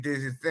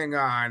there's a thing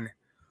on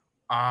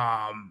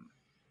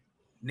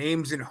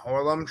names in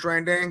Harlem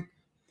trending,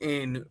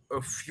 and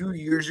a few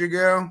years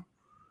ago,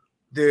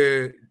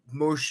 the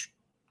most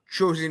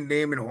chosen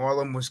name in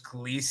Harlem was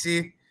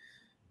Khaleesi.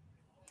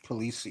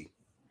 Khaleesi.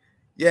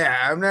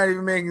 Yeah, I'm not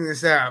even making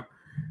this up.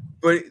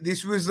 But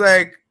this was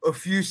like a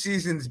few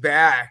seasons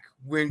back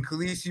when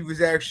Khaleesi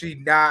was actually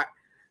not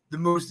the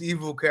most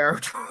evil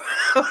character.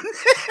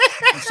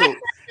 So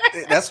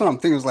that's what I'm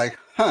thinking. Was like,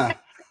 huh?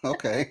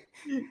 Okay.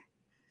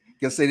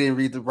 Guess they didn't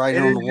read the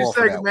writing on the wall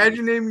for like, that.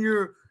 Imagine naming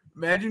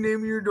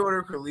your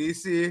daughter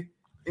Khaleesi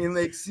in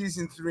like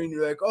season 3, and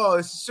you're like, oh,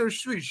 this is so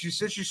sweet. She's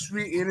such a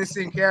sweet,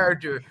 innocent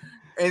character.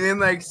 And then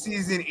like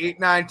season 8,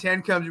 9,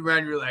 10 comes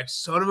around, you're like,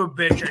 son of a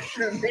bitch, I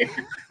should have named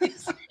her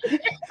Khaleesi.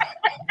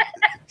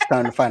 It's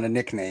time to find a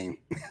nickname.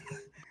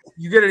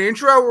 You get an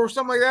intro or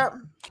something like that?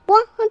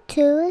 Welcome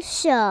to the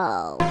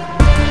show.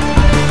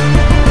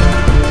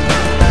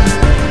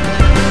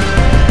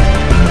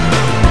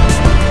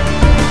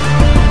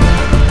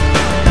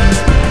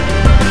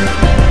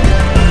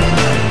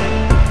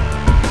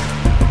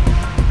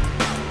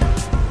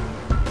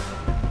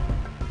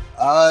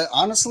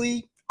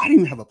 Honestly, I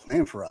didn't even have a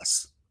plan for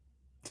us.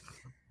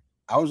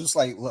 I was just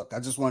like, look, I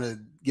just want to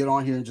get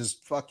on here and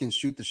just fucking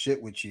shoot the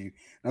shit with you. And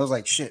I was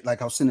like, shit,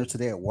 like I was sitting there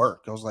today at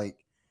work. I was like,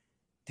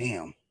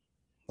 damn,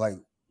 like,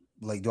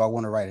 do I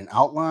want to write an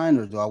outline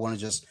or do I want to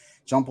just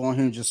jump on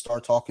here and just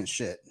start talking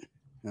shit?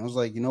 And I was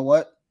like, you know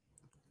what?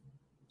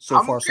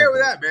 I'm okay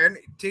with that, man.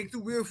 Take the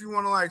wheel if you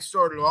want to like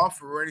start it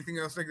off or anything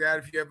else like that.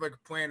 If you have like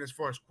a plan as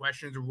far as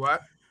questions or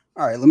what.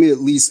 All right, let me at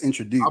least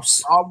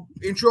introduce. I'll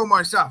intro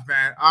myself,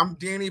 man. I'm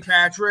Danny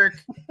Patrick.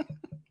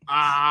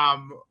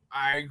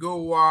 I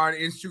go on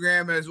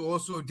Instagram as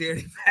also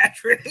Danny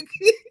Patrick,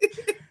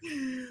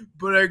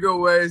 but I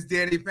go as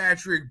Danny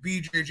Patrick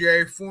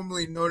BJJ,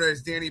 formerly known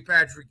as Danny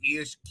Patrick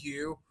ESQ.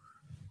 Yeah,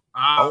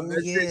 I'm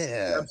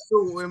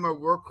still in my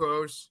work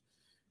clothes,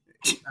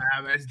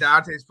 as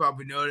Dante's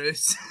probably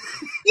noticed.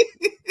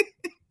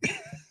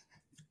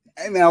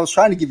 Hey man, I was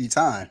trying to give you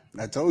time.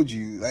 I told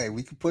you, hey,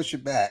 we could push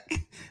it back.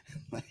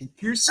 Like,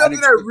 here's something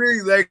I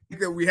really like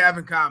that we have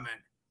in common.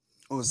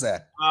 What was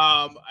that?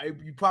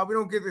 You probably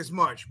don't get this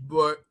much,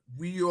 but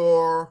we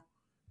are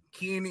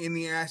keen in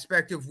the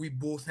aspect of we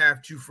both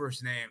have 2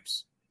 first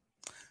names.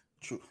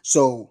 True.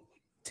 So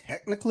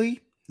technically,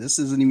 this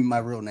isn't even my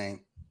real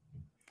name.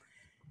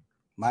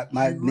 My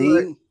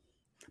name,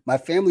 my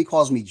family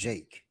calls me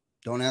Jake.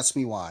 Don't ask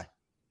me why.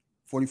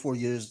 44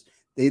 years,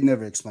 they've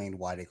never explained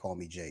why they call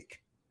me Jake.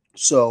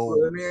 So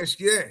let me ask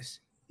you this.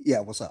 Yeah,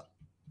 what's up?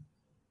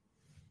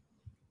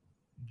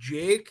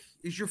 Jake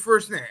is your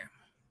first name.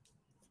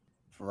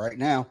 For right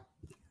now.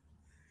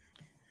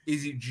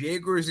 Is it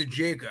Jake or is it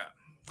Jacob?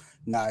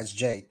 Nah, it's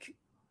Jake.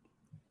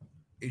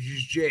 It's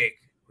just Jake,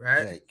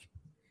 right? Jake.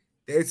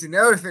 That's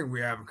another thing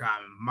we have in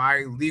common.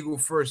 My legal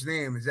first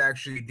name is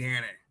actually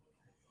Danny,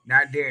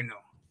 not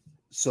Daniel.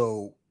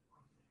 So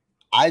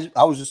I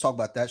was just talking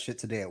about that shit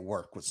today at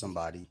work with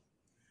somebody.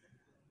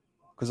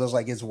 Because I was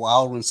like, it's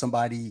wild when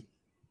somebody,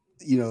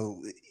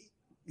 when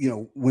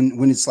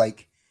it's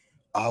like,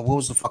 what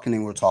was the fucking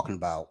name we were talking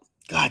about?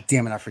 God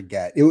damn it, I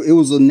forget. It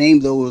was a name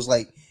though. It was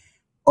like,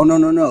 oh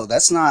no,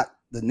 that's not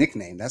the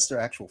nickname. That's their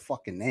actual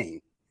fucking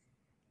name.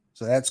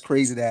 So that's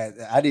crazy that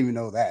I didn't even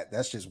know that.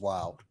 That's just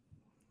wild.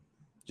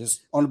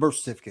 Just on the birth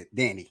certificate,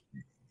 Danny.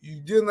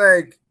 You've done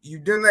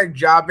like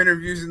job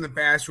interviews in the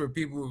past where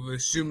people have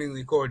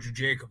assumingly called you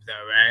Jacob, though,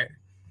 right?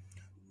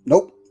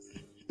 Nope.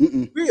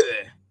 Mm-mm.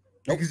 Really?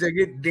 Nope. Because I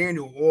get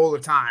Daniel all the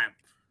time.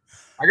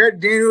 I got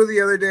Daniel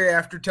the other day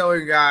after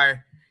telling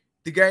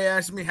the guy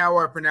asked me how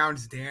I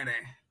pronounce Danny,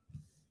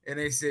 and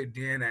I said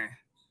Danny,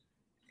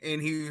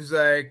 and he was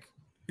like,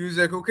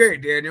 okay,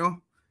 Daniel,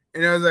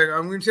 and I was like,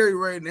 I'm gonna tell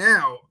you right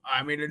now.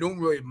 I mean, I don't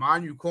really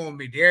mind you calling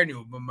me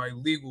Daniel, but my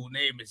legal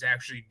name is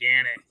actually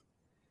Danny.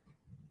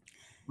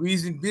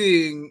 Reason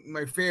being,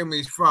 my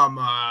family's from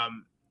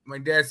my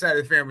dad's side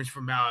of the family's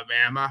from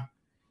Alabama.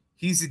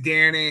 He's a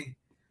Danny.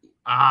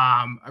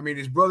 I mean,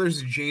 his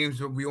brother's a James,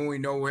 but we only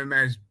know him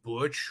as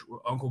Butch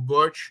or Uncle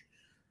Butch.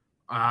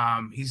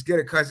 He's got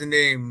a cousin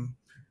named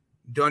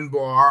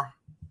Dunbar.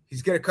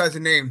 He's got a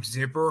cousin named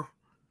Zipper.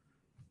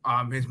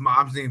 His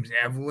mom's name's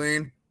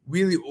Evelyn.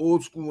 Really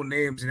old school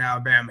names in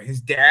Alabama.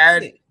 His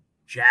dad,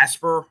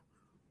 Jasper.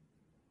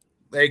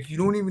 Like, you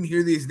don't even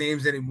hear these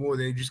names anymore.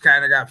 They just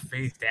kind of got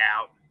phased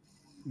out.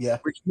 Yeah.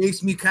 Which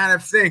makes me kind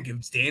of think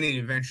if Danny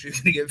eventually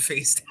is going to get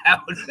phased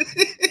out.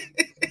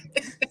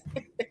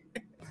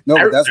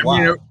 No, that's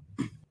wild.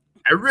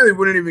 I really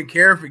wouldn't even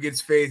care if it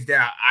gets phased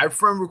out. I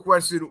friend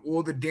requested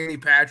all the Danny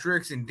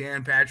Patricks and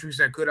Dan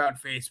Patricks I could on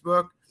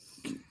Facebook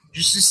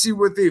just to see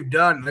what they've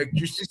done. Like,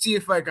 just to see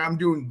if, like, I'm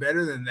doing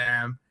better than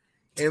them.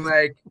 And,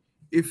 like,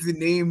 if the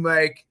name,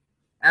 like,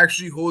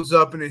 actually holds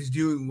up and is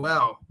doing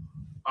well.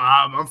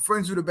 I'm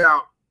friends with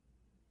about,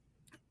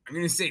 I'm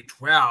going to say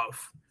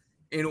 12.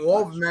 And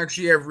all of them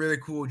actually have really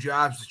cool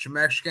jobs, which I'm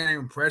actually kind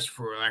of impressed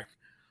for. Like,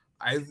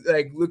 I,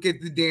 like, look at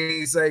the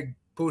Danny's, like,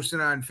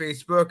 posting on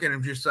Facebook, and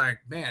I'm just like,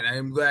 man,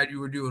 I'm glad you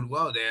were doing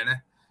well,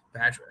 Dana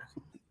Patrick.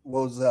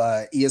 was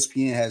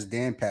ESPN has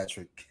Dan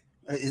Patrick.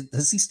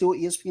 Does he still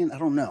ESPN? I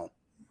don't know.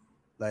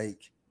 Like,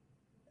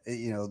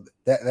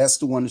 that's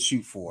the one to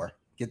shoot for.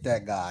 Get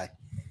that guy,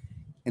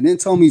 and then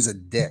tell me he's a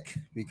dick,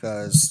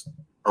 because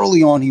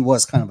early on he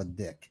was kind of a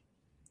dick.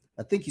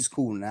 I think he's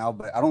cool now,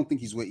 but I don't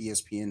think he's with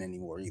ESPN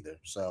anymore either.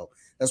 So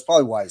that's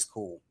probably why he's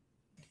cool.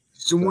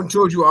 Someone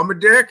told you I'm a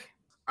dick?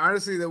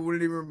 Honestly, that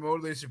wouldn't even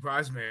remotely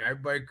surprise me.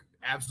 I'm like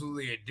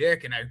absolutely a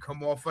dick, and I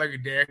come off like a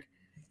dick.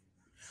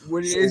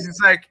 What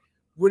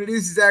it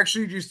is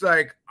actually just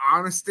like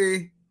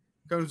honesty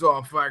comes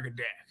off like a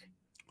dick.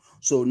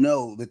 So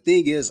no, the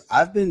thing is,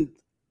 I've been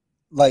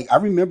like, I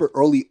remember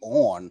early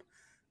on,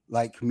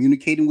 like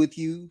communicating with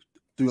you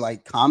through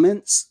like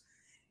comments.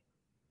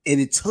 And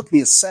it took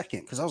me a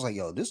second because I was like,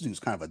 yo, this dude's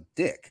kind of a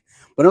dick.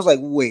 But I was like,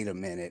 wait a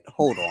minute,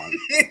 hold on.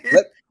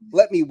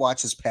 let me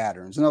watch his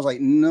patterns. And I was like,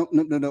 no.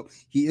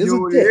 He is a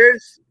dick.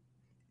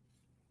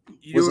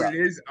 You know what it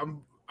is?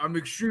 I'm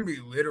extremely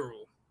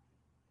literal.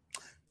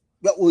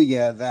 But, well,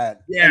 yeah,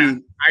 that. Yeah, I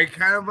mean, I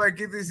kind of like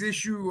get this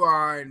issue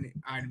on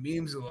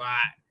memes a lot.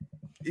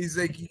 It's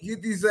like you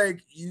get these,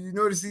 like, you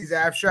notice these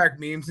abstract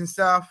memes and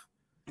stuff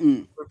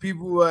where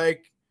people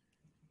like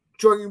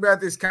talking about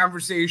this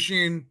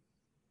conversation,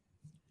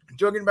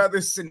 talking about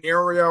this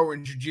scenario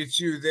in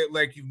jiu-jitsu that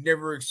like you've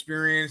never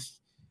experienced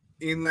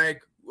in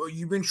like, well,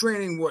 you've been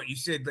training what you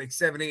said, like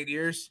 7-8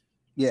 years?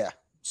 Yeah,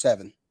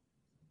 7.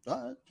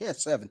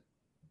 7.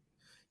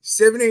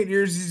 7-8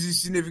 years is a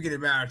significant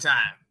amount of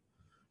time.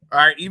 All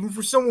right, even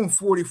for someone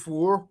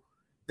 44,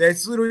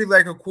 that's literally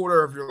like a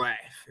quarter of your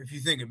life if you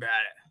think about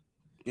it.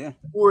 Yeah,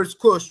 or it's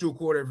close to a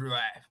quarter of your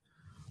life.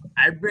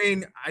 I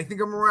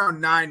think I'm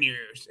around 9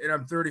 years, and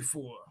I'm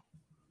 34,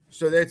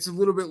 so that's a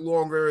little bit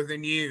longer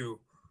than you.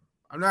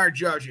 I'm not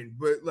judging,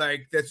 but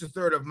like that's a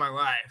third of my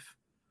life.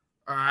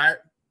 All right.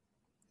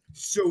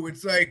 So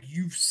it's like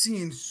you've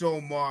seen so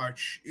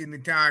much in the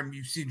time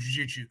you've seen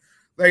jiu-jitsu.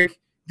 Like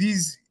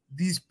these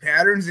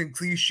patterns and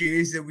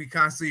cliches that we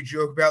constantly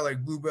joke about,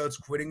 like blue belts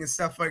quitting and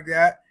stuff like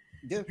that.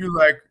 Yeah. You're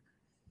like,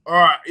 all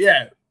right,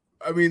 yeah.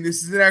 I mean,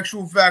 this is an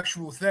actual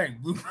factual thing.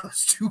 Blue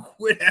belts do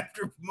quit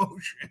after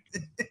promotion.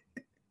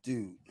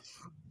 Dude.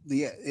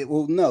 Yeah.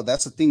 No,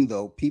 that's the thing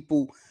though.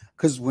 People,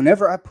 because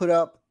whenever I put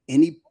up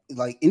any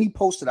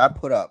post that I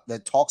put up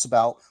that talks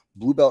about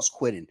blue belts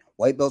quitting,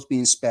 white belts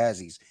being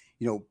spazzies,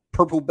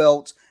 purple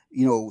belts,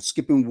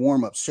 skipping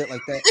warm-ups, shit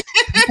like that,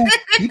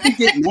 people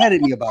get mad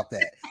at me about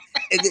that.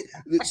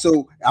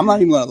 So I'm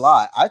not even gonna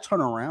lie. I turn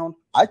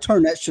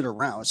that shit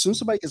around. As soon as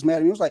somebody gets mad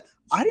at me, I was like,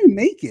 I didn't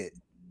make it.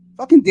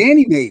 Fucking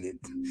Danny made it.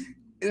 And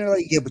they're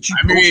like, yeah, but you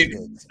posted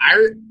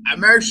it.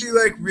 I'm actually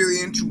like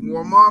really into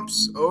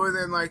warm-ups other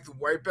than like the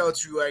white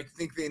belts who like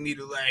think they need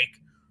to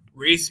like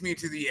race me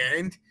to the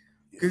end.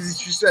 Because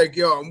it's just like,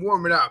 yo, I'm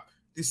warming up.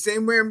 The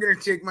same way I'm going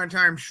to take my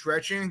time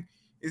stretching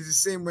is the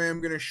same way I'm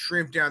going to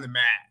shrimp down the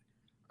mat.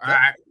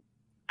 Yep.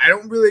 I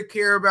don't really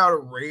care about a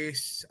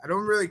race. I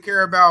don't really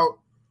care about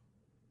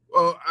 –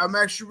 well, I'm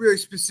actually really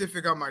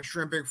specific on my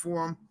shrimping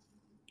form.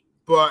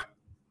 But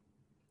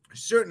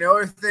certain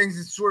other things,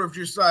 it's sort of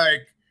just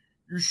like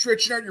you're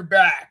stretching out your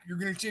back. You're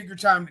going to take your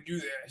time to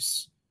do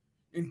this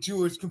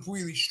until it's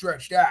completely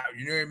stretched out.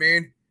 You know what I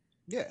mean?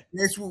 Yeah.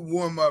 That's what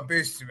warm-up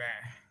is to me.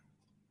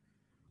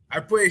 I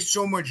play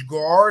so much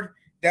guard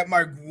that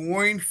my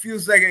groin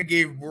feels like I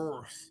gave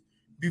birth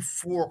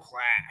before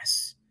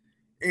class.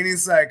 And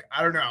it's like,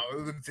 I don't know.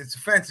 It's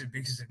offensive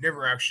because I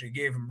never actually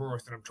gave him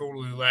birth. And I'm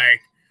totally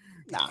like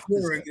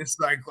pouring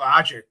this like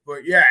logic.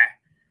 But yeah,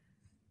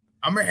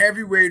 I'm a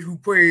heavyweight who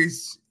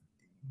plays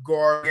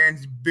guard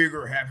against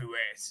bigger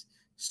heavyweights.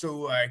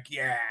 So like,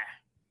 yeah,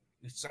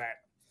 it's like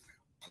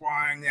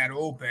prying that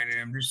open. And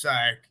I'm just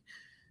like...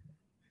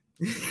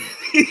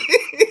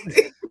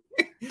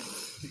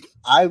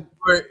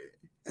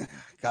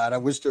 God, I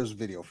wish there was a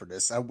video for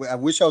this. I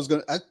wish I was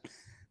gonna.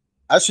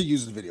 I should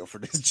use the video for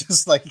this,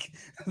 just like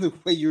the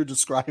way you're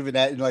describing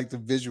that and like the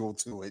visual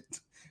to it.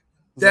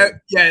 That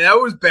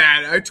was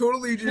bad. I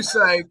totally just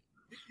like,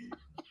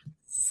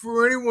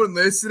 for anyone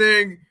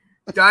listening,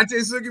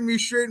 Dante's looking me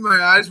straight in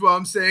my eyes while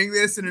I'm saying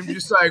this, and I'm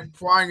just like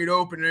prying it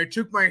open. And I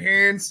took my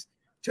hands,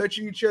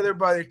 touching each other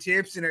by the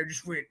tips, and I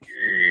just went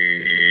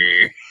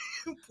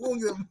pulling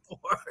them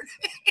apart.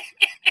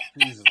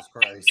 Jesus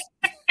Christ.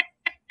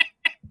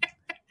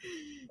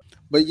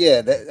 But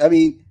yeah,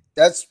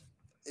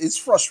 it's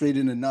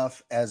frustrating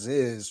enough as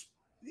is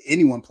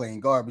anyone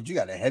playing guard, but you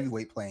got a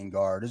heavyweight playing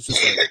guard. It's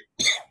just like,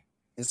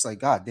 it's like,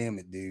 God damn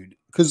it, dude.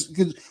 Because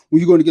when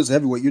you're going against a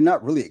heavyweight, you're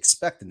not really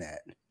expecting that.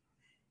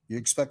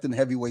 You're expecting the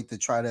heavyweight to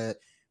try to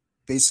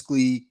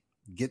basically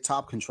get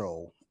top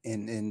control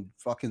and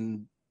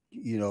fucking,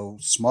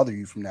 smother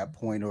you from that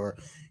point or,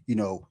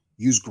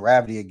 use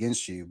gravity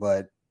against you.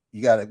 But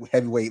you got a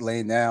heavyweight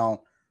laying down,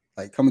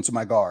 like, coming to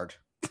my guard.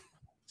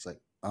 It's like,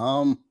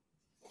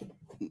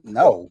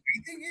 no. I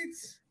think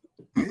it's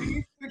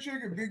such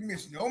like a big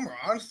misnomer,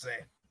 honestly.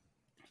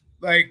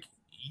 Like,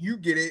 you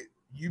get it.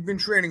 You've been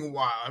training a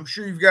while. I'm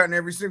sure you've gotten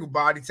every single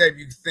body type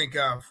you can think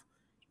of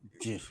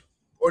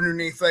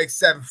underneath like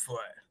 7 foot.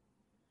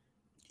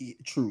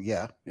 True.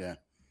 Yeah. Yeah.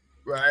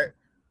 right?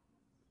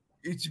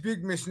 It's a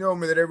big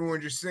misnomer that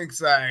everyone just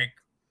thinks like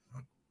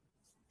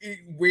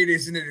weight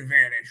isn't an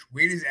advantage.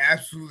 Weight is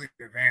absolutely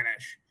an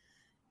advantage.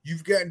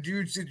 You've got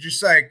dudes that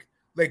just like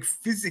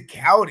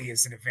physicality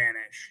is an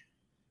advantage.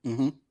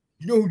 Mm-hmm.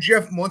 You know who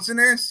Jeff Munson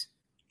is?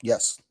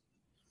 Yes.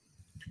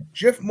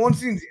 Jeff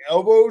Munson's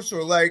elbows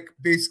are like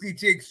basically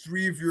take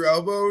 3 of your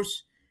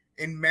elbows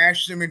and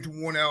mash them into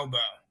one elbow.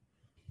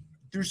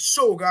 They're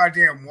so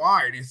goddamn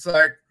wide. It's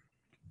like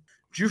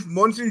Jeff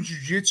Munson's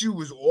jiu-jitsu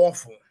was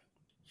awful.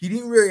 He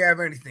didn't really have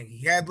anything.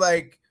 He had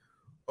like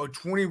a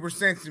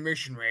 20%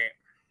 submission rate.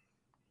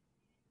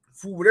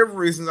 For whatever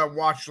reason, I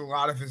watched a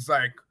lot of his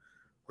like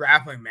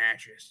grappling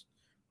matches.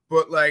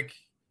 But like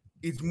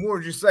it's more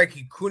just like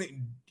he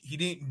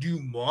didn't do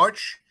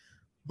much,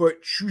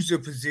 but choose a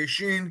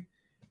position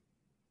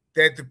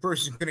that the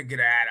person couldn't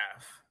get out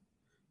of.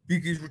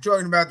 Because we're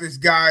talking about this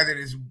guy that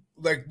is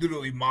like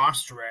literally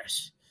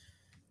monstrous.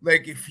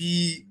 Like if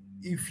he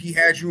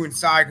had you in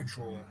side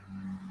control,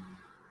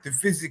 the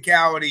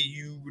physicality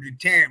you would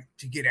attempt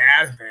to get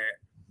out of it,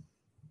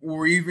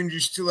 or even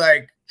just to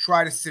like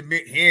try to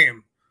submit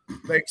him,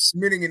 like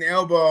submitting an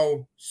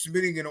elbow,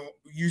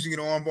 using an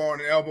arm bar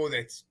and an elbow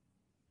that's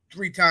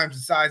 3 times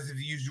the size of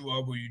the usual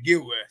elbow you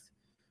deal with.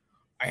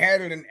 I had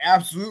it an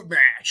absolute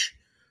match.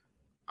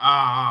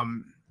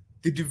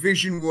 The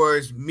division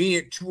was me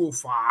at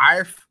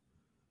 205,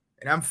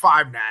 and I'm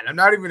 5'9". I'm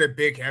not even a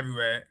big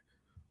heavyweight.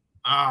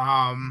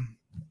 A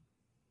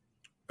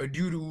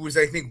dude who was,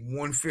 I think,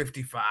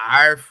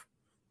 155,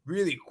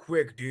 really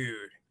quick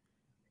dude.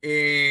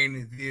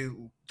 And the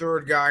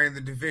third guy in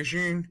the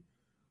division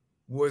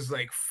was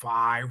like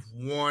 5'1",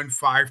 5'2",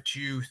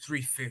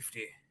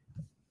 350.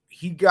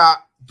 He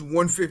got the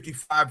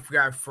 155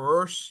 guy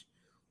first.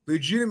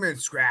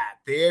 Legitimate scrap.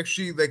 They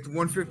actually, like, the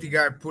 150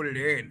 guy put it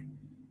in.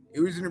 It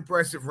was an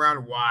impressive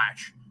round to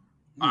watch.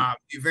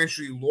 He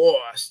eventually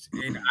lost,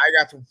 and I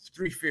got the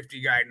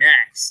 350 guy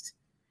next.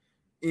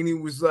 And he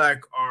was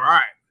like, all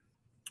right.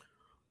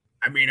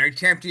 I mean, I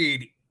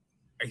attempted,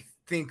 I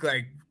think,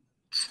 like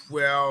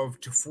 12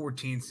 to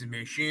 14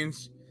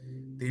 submissions.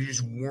 They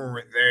just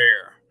weren't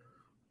there.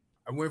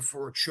 I went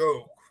for a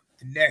choke.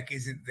 The neck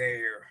isn't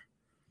there.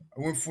 I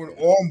went for an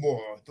arm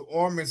bar. The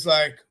arm is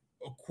like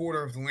a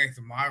quarter of the length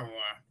of my arm.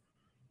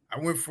 I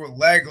went for a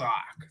leg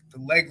lock. The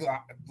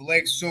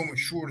leg's so much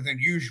shorter than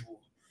usual.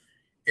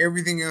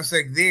 Everything else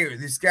like there.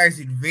 This guy's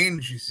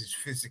advantage is his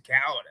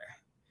physicality.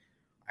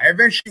 I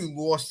eventually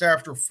lost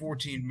after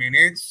 14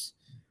 minutes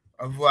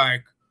of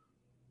like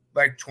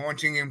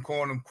taunting him,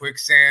 calling him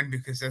quicksand,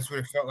 because that's what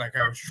it felt like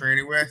I was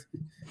training with.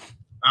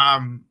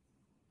 And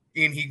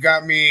he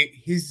got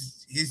me.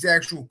 His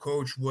actual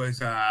coach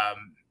was a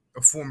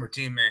former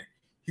teammate.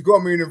 He got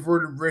me an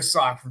inverted wrist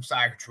lock from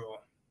side control.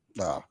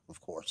 Of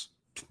course.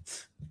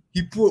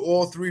 He put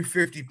all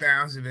 350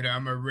 pounds of it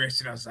on my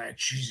wrist, and I was like,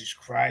 Jesus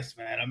Christ,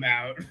 man, I'm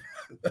out.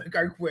 Like,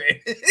 I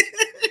quit.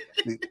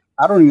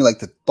 I don't even like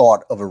the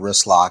thought of a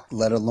wrist lock,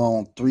 let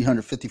alone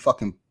 350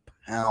 fucking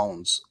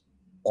pounds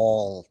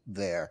all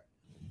there.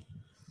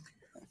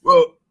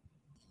 Well,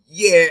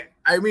 yeah,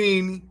 I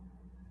mean,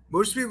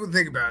 most people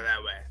think about it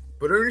that way.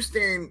 But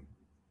understand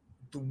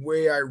the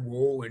way I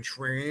roll and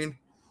train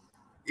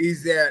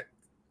is that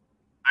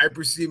I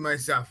perceive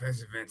myself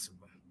as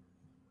invincible.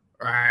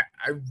 Right?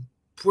 I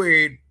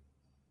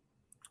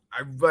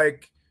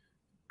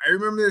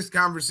remember this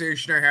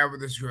conversation I had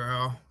with this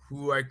girl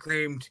who I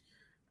claimed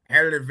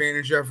had an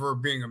advantage of her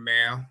being a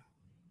male.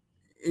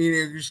 And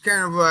it was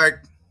kind of like,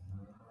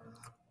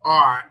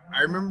 all right,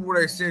 I remember what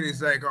I said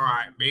is like, all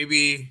right,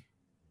 maybe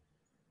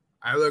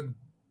I look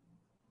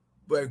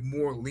like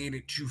more lean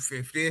at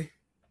 250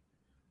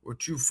 or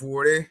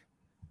 240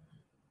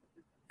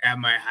 at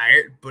my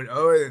height. But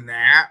other than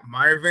that,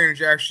 my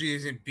advantage actually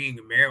isn't being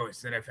a male.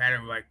 It's that I've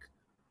had like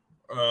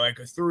a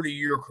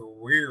 30-year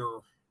career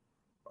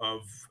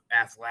of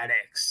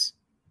athletics.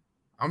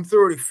 I'm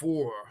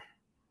 34.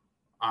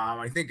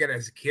 I think that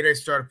as a kid, I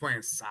started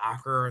playing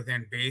soccer,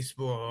 then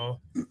baseball.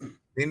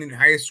 Then in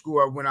high school,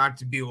 I went on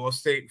to be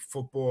all-state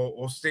football,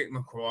 all-state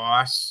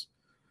lacrosse.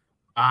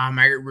 I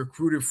got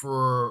recruited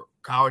for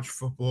college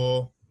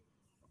football.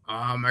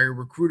 I got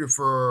recruited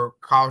for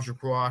college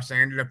lacrosse. I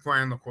ended up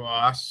playing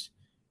lacrosse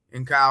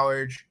in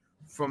college.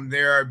 From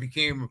there, I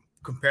became a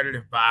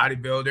competitive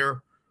bodybuilder.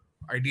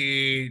 I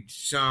did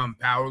some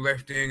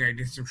powerlifting. I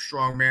did some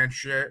strongman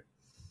shit.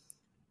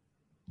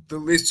 The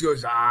list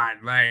goes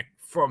on. Like,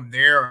 from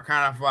there, I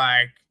kind of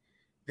like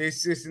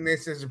this and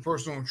this as a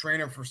personal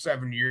trainer for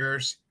 7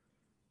 years.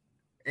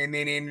 And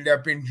then ended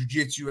up in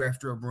jiu-jitsu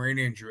after a brain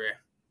injury.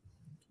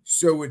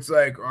 So it's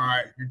like, all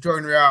right, you're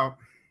talking about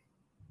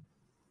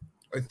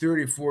a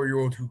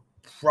 34-year-old who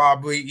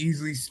probably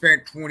easily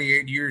spent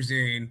 28 years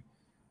in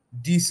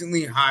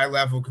decently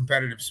high-level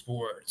competitive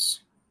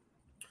sports.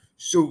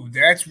 So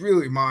that's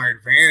really my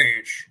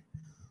advantage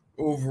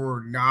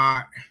over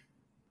not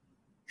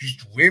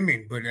just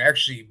women, but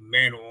actually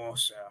men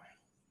also.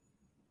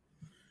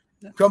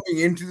 Coming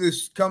into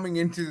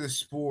the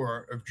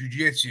sport of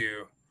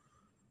jiu-jitsu,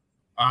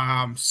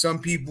 Some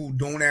people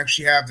don't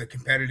actually have the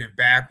competitive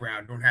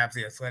background, don't have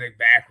the athletic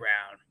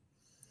background.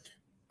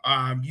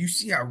 You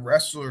see how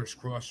wrestlers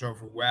cross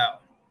over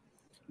well.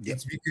 Yep.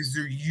 It's because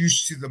they're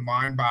used to the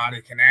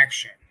mind-body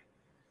connection.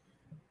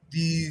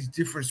 These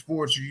different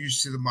sports are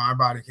used to the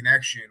mind-body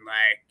connection.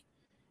 Like,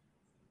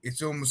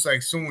 it's almost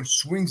like someone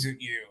swings at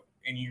you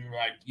and you're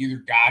like either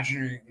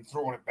dodging it and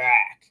throwing it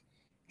back.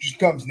 It just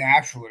comes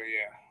natural to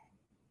you.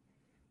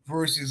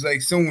 Versus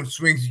like someone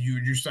swings at you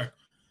and you're just like,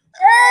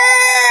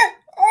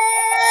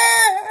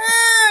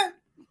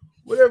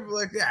 whatever,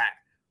 like that,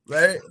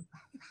 right?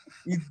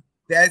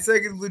 That's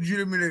like a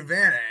legitimate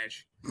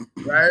advantage,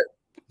 right?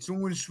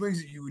 Someone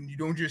swings at you and you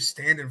don't just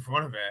stand in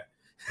front of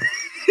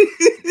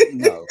it.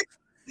 No.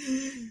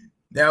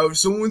 Now, if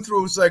someone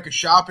throws like a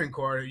shopping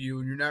cart at you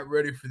and you're not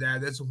ready for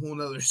that, that's a whole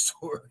nother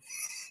story.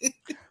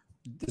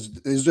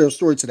 Is there a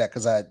story to that?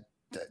 Because I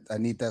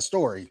need that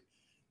story.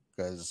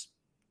 Because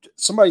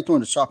somebody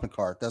throwing a shopping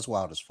cart, that's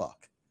wild as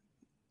fuck.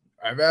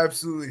 I've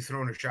absolutely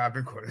thrown a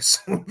shopping cart at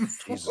someone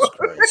before. Jesus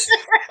Christ.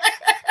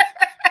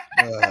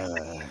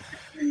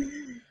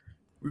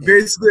 We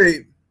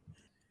basically,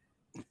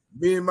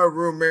 me and my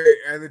roommate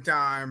at the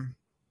time,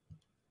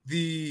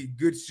 the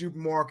good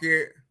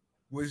supermarket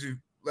was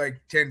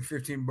like 10,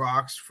 15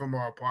 blocks from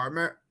our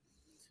apartment.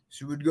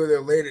 So we'd go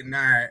there late at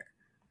night,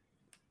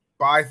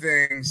 buy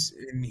things,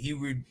 and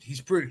he's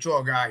a pretty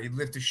tall guy. He'd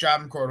lift the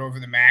shopping cart over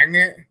the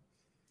magnet.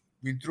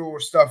 We'd throw our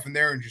stuff in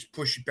there and just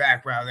push it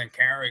back rather than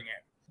carrying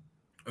it.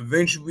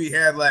 Eventually, we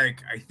had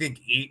like, I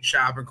think 8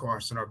 shopping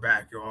carts in our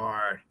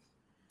backyard.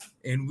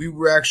 And we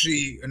were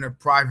actually in a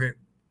private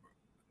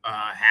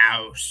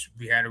house.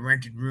 We had a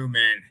rented room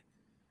in.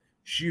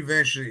 She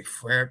eventually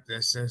flipped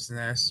this, and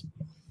this.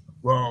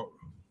 Well,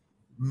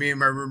 me and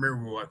my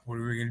roommate were like, what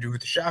are we going to do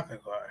with the shopping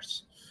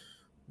carts?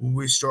 Well,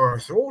 we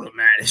started throwing them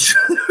at each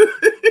other.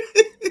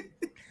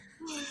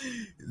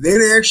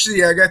 Then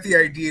actually, I got the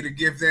idea to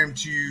give them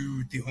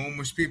to the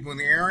homeless people in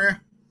the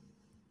area.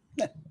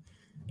 Yeah.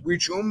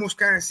 Which almost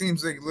kind of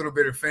seems like a little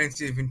bit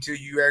offensive until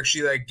you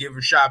actually like give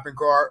a shopping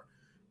cart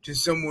to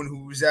someone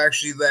who's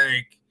actually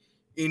like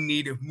in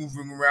need of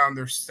moving around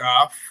their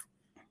stuff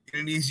in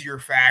an easier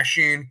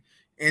fashion,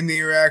 and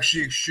they are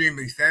actually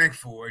extremely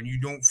thankful, and you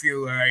don't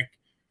feel like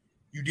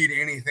you did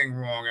anything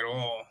wrong at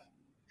all,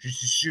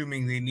 just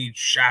assuming they need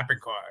shopping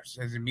carts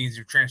as a means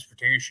of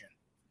transportation.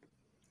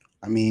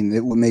 I mean,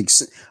 it would make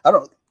sense.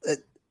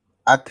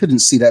 I couldn't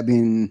see that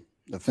being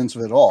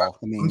offensive at all.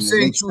 I mean, I'm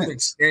saying to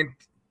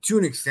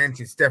an extent,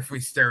 it's definitely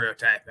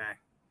stereotyping.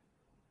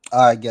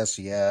 I guess,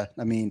 yeah.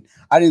 I mean,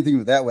 I didn't think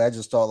of it that way. I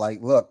just thought,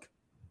 like, look,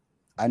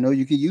 I know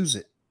you could use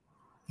it.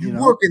 You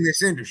work in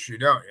this industry,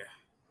 don't you?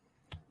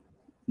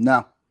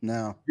 No.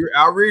 You're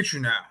outreach or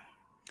no?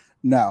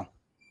 No.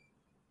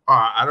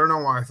 I don't know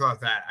why I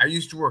thought that. I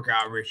used to work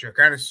outreach. I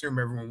kind of assume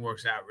everyone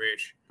works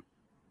outreach.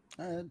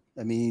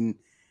 I mean,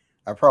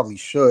 I probably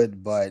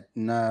should, but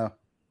no.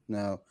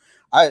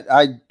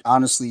 I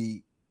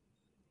honestly,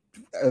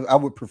 I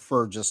would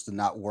prefer just to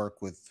not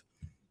work with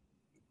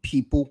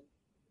people.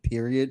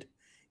 Period.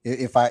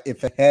 If I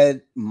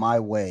had my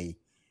way,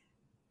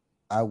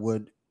 I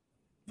would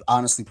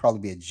honestly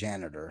probably be a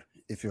janitor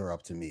if you're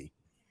up to me.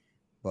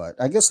 But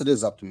I guess it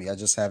is up to me. I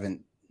just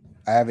haven't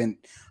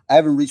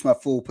reached my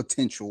full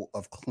potential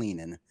of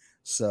cleaning.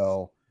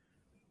 So,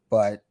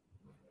 but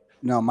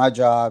no, my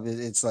job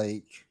it's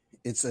like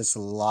it's a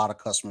lot of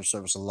customer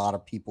service, a lot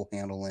of people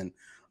handling,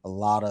 a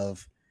lot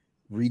of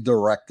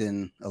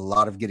redirecting, a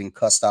lot of getting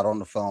cussed out on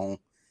the phone.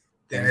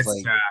 That's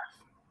like, tough.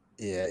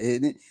 Yeah,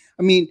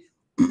 I mean,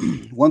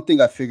 one thing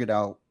I figured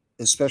out,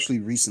 especially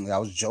recently, I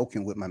was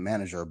joking with my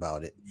manager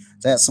about it.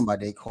 I had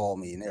somebody, they called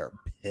me and they're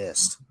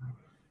pissed.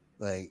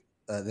 Like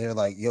they're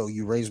like, "Yo,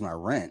 you raised my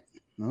rent."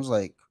 And I was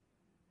like,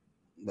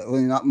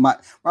 my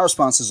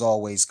response is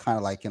always kind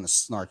of like in a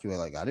snarky way,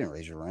 like, "I didn't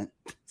raise your rent."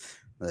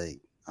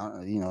 Like,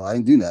 I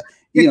didn't do that.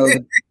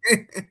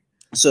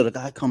 So the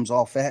guy comes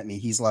off at me.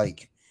 He's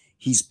like,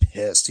 he's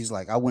pissed. He's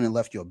like, "I went and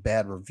left you a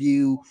bad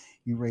review.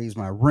 You raised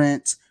my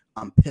rent.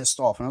 I'm pissed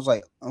off." And I was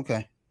like,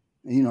 okay.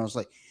 It's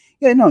like,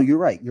 yeah, no, you're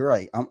right. You're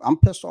right. I'm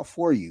pissed off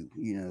for you.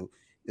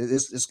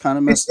 It's kind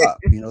of messed up.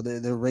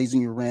 They're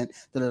raising your rent.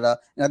 And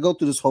I go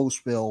through this whole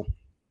spiel.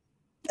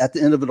 At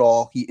the end of it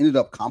all, he ended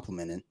up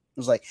complimenting. It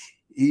was like,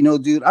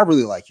 dude, I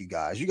really like you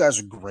guys. You guys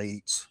are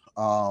great.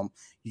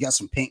 You got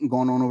some painting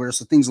going on over there,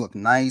 so things look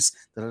nice.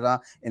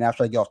 And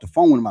after I get off the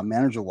phone, when my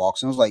manager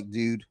walks in, I was like,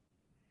 dude,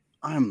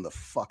 I'm the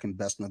fucking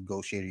best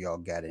negotiator y'all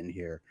got in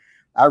here.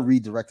 I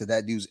redirected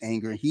that dude's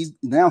anger. He's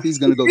going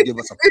to go give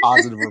us a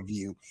positive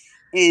review,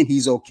 and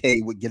he's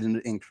okay with getting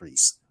an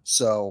increase.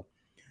 So,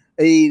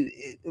 I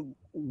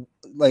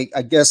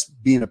guess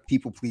being a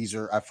people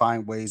pleaser, I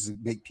find ways to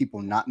make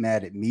people not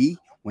mad at me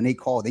when they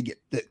call. They get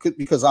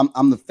because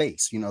I'm the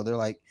face. They're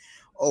like,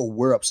 "Oh,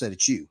 we're upset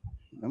at you."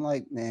 I'm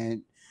like,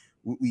 man,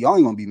 y'all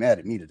ain't gonna be mad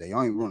at me today.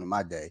 Y'all ain't ruining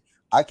my day.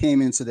 I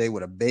came in today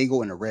with a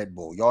bagel and a Red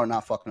Bull. Y'all are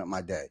not fucking up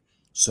my day.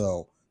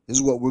 So this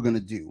is what we're going to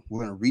do. We're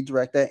going to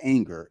redirect that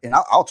anger, and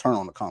I'll turn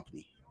on the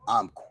company.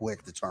 I'm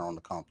quick to turn on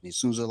the company. As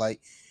soon as they're like,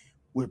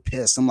 we're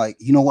pissed. I'm like,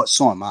 you know what?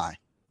 So am I.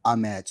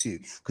 I'm mad too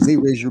because they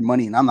raise your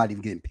money and I'm not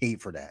even getting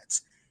paid for that.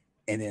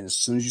 And then as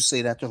soon as you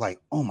say that, they're like,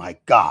 oh my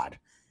God,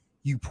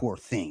 you poor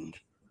thing.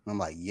 I'm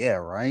like, yeah,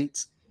 right.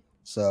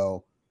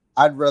 So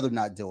I'd rather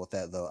not deal with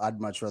that though. I'd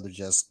much rather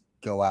just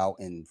go out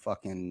and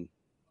fucking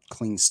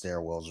clean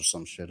stairwells or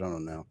some shit. I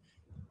don't know.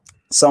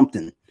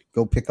 Something.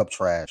 Go pick up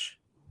trash.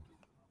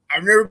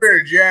 I've never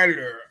been a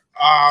janitor,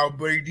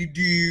 but I did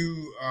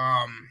do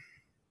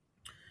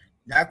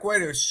not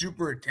quite a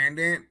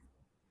superintendent,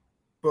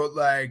 but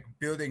like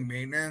building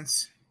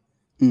maintenance.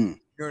 Mm. You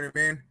know what I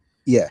mean?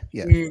 Yeah,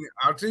 yeah. I mean,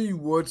 I'll tell you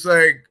what's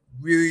like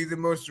really the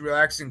most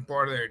relaxing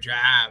part of their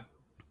job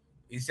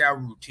is how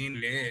routine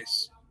it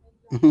is.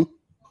 Mm-hmm.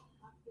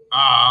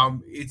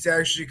 It's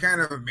actually kind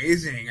of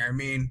amazing. I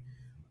mean,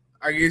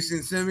 I guess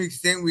in some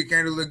extent we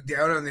kind of look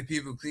down on the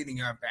people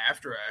cleaning up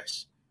after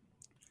us.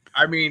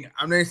 I mean,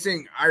 I'm not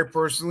saying I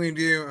personally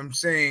do. I'm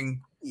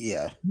saying,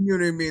 Yeah, you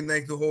know what I mean?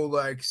 Like the whole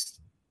like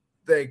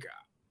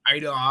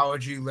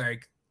ideology,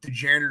 like the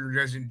janitor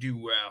doesn't do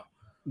well.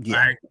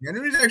 yeah, Like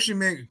janitors actually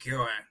make a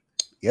killing.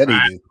 yeah. They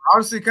do.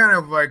 Honestly, kind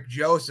of like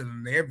jealous of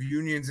them. They have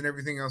unions and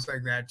everything else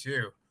like that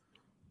too.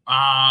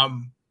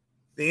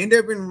 They end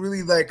up in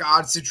really like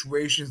odd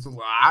situations a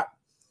lot,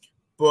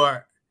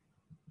 but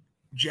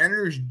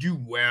janitors do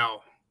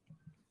well.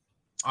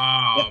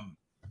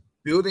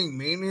 Building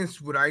maintenance,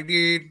 what I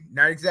did,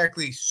 not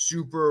exactly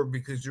super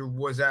because it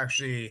wasn't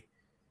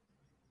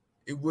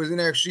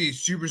actually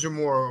super, or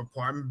more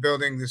apartment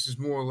building. This is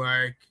more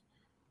like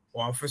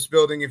office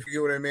building, if you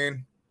get what I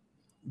mean.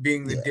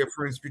 Being the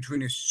difference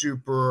between a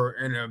super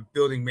and a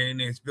building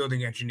maintenance,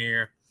 building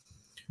engineer.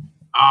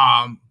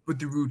 But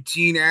the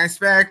routine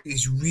aspect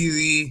is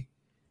really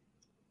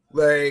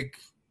like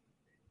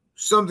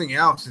something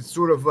else. It's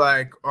sort of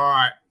like, all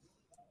right,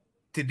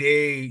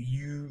 today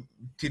your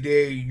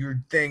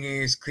thing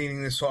is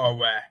cleaning this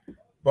hallway,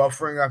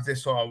 buffering up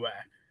this hallway,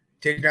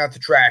 taking out the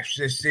trash,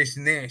 this,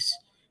 and this.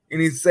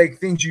 And it's like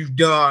things you've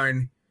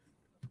done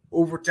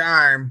over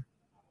time,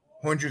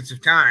 hundreds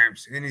of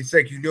times. And it's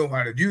like, you know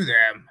how to do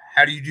them.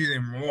 How do you do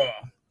them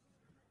wrong?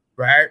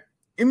 Right?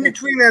 In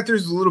between that,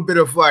 there's a little bit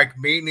of like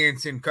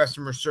maintenance and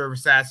customer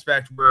service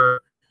aspect where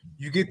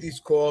you get these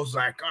calls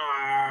like,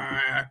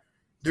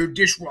 their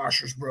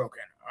dishwasher's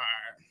broken.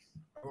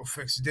 We'll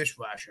fix the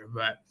dishwasher.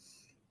 But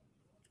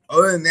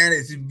other than that,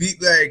 it's a bit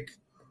like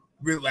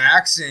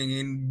relaxing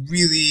in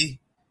really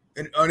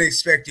an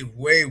unexpected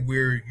way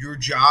where your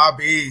job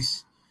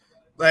is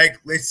like,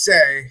 let's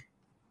say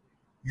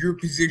your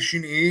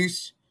position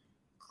is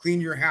clean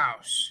your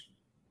house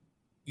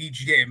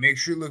each day. Make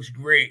sure it looks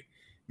great.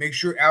 Make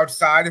sure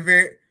outside of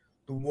it,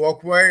 the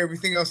walkway,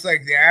 everything else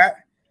like that,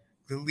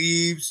 the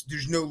leaves,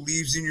 there's no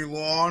leaves in your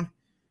lawn.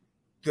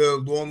 The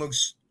lawn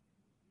looks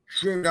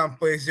trimmed on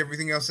place,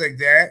 everything else like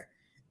that.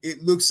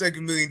 It looks like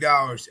 $1 million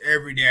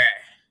every day.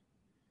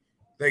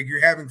 Like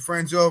you're having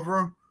friends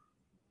over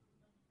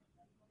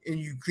and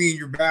you clean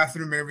your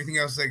bathroom and everything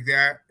else like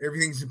that.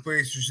 Everything's in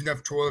place. There's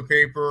enough toilet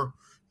paper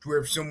to where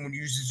if someone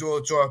uses all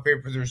the toilet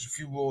paper, there's a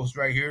few rolls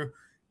right here.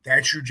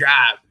 That's your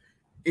job.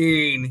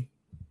 And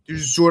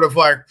there's a sort of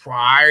like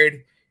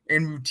pride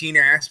and routine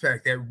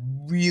aspect that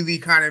really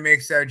kind of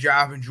makes that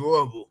job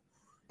enjoyable.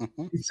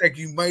 Mm-hmm. It's like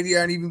you might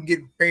not even get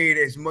paid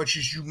as much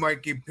as you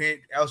might get paid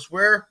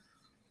elsewhere,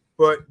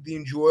 but the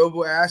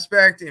enjoyable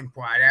aspect and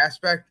pride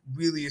aspect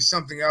really is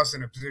something else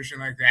in a position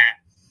like that.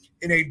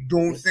 And I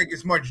don't think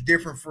it's much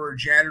different for a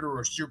janitor or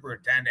a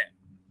superintendent.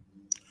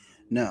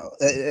 No,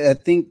 I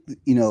think,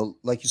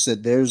 like you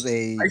said, there's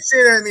a... I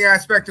say that in the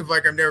aspect of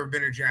like, I've never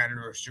been a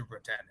janitor or a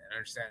superintendent. I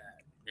understand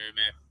that. You know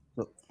what I mean?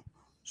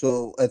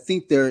 So I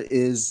think there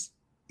is,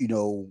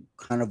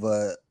 kind of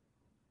a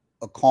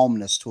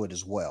calmness to it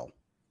as well.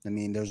 I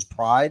mean, there's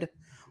pride,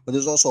 but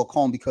there's also a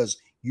calm because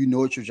you know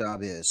what your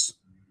job is.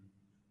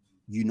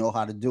 You know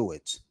how to do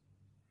it.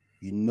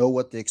 You know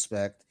what to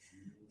expect.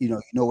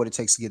 You know what it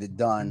takes to get it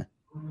done,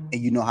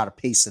 and you know how to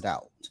pace it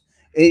out.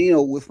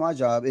 And, with my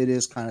job, it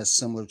is kind of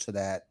similar to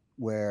that,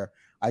 where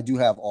I do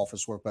have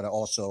office work, but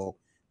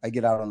I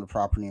get out on the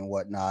property and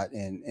whatnot,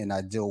 and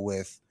I deal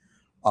with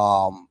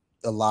a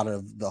lot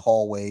of the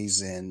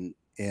hallways and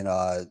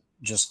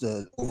just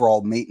the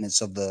overall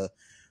maintenance of the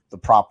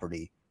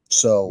property.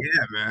 So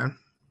yeah, man.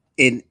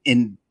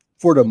 In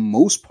for the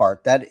most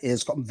part, that's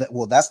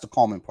the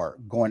common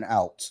part, going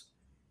out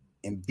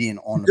and being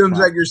on the property.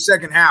 Like your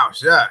second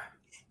house, yeah.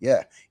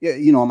 Yeah.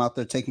 I'm out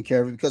there taking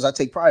care of it because I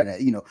take pride in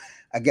it.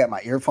 I got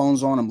my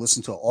earphones on. I'm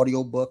listening to an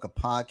audiobook, a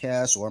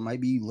podcast, or I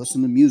might be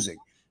listening to music.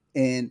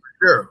 And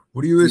sure.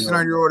 What are you listening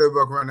on your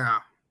audiobook right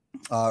now?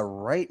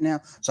 Right now,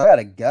 so I got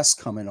a guest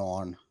coming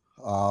on.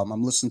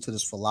 I'm listening to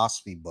this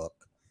philosophy book.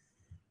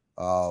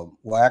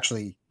 Well,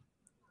 actually,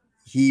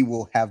 he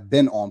will have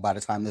been on by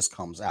the time this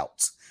comes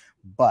out.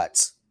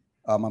 But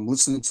I'm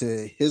listening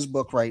to his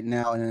book right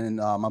now, and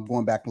then I'm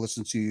going back and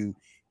listening to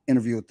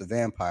Interview with the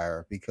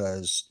Vampire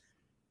because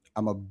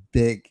I'm a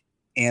big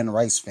Anne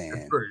Rice fan.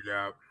 That's pretty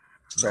dope.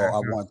 So I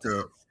want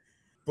to.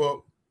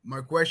 But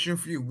my question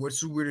for you: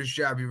 what's the weirdest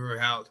job you've ever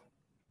held?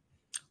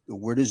 The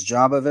weirdest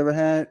job I've ever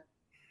had?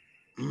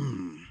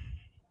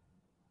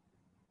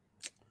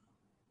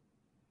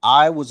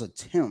 I was a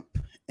temp,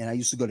 and I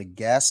used to go to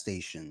gas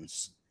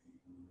stations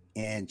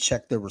and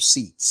check the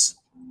receipts.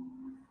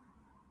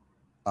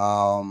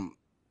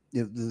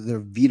 Their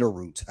Vita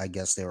route, I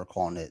guess they were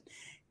calling it,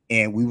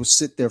 and we would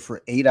sit there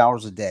for 8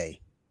 hours a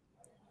day,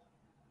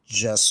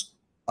 just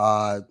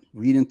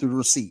reading through the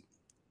receipt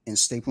and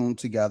stapling them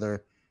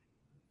together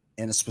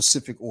in a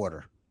specific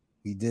order.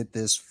 We did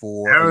this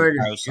for I don't an think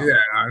entire I can do summer.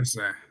 that,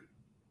 honestly.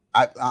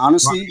 I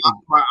honestly,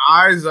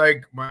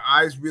 My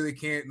eyes really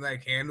can't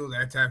like handle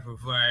that type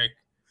of like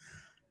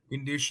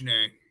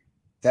conditioning.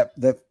 that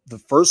the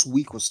first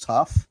week was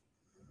tough,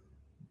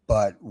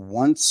 but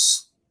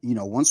once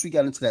we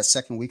got into that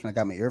second week and I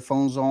got my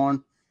earphones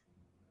on,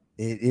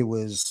 it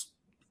was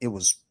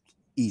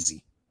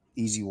easy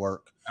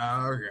work.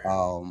 Okay.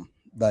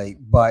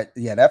 But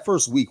yeah, that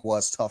first week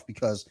was tough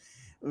because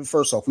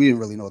first off, we didn't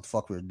really know what the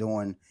fuck we were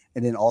doing,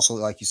 and then also,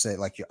 like you said,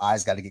 like your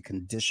eyes got to get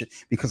conditioned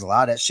because a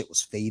lot of that shit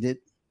was faded.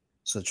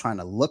 So trying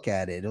to look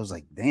at it, it was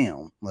like,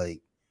 damn,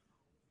 like,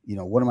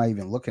 what am I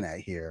even looking at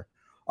here?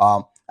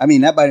 I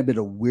mean, that might have been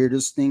the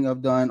weirdest thing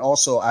I've done.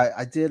 Also,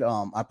 I did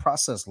I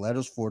processed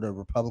letters for the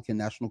Republican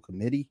National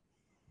Committee,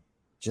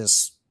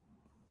 just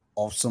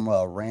off some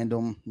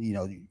random,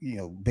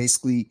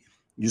 basically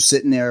you're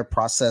sitting there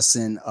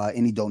processing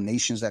any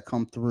donations that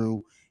come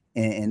through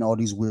and all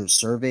these weird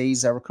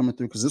surveys that were coming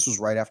through, because this was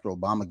right after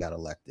Obama got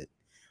elected.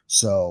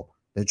 So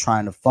they're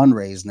trying to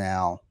fundraise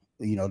now,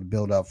 to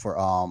build up for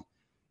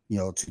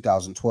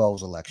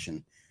 2012's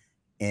election.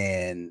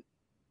 And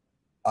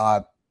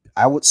I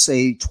would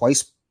say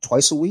twice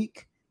a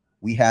week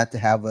we had to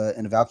have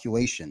an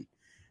evacuation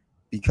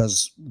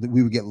because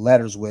we would get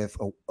letters with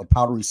a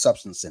powdery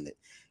substance in it.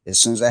 As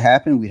soon as that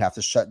happened, we'd have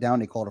to shut down.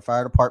 They call the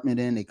fire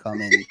department in. They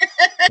come in,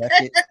 check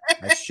it.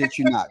 I shit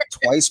you not,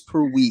 twice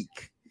per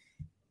week.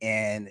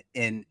 And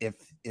if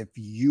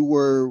you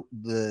were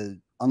the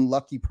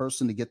unlucky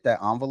person to get that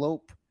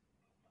envelope,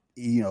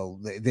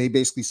 they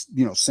basically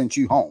sent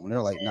you home. They're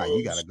like, nah,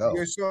 you gotta go.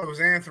 You saw it was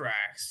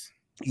anthrax.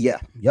 Yeah.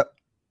 Yep.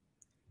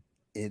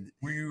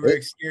 Were you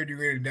like scared you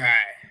were gonna die?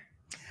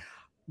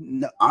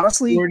 No,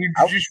 honestly, or did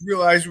you just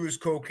realize it was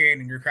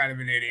cocaine and you're kind of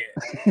an idiot?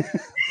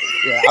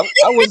 Yeah,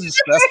 I wasn't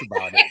stressed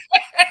about it.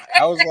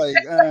 I was like,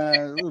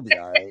 we'll be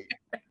all right.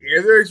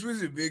 Anthrax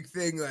was a big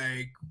thing,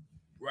 like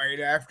right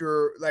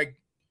after, like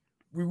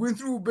we went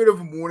through a bit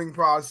of a mourning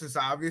process,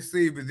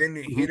 obviously, but then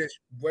it hit us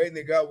right in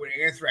the gut with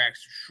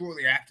anthrax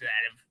shortly after that,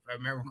 if I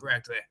remember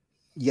correctly.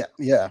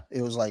 Yeah,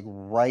 it was like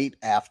right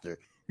after.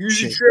 Here's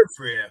a trip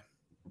for you.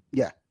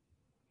 Yeah.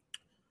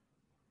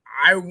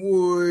 I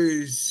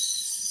was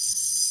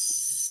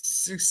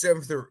 6th,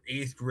 7th, or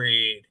 8th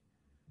grade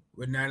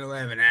when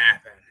 9/11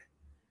 happened.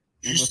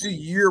 Just a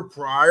year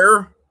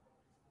prior,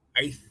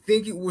 I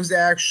think it was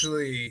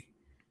actually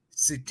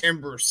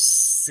September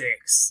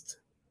 6th.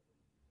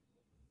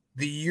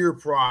 The year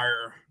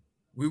prior,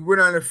 we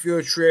went on a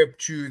field trip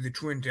to the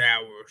Twin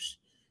Towers,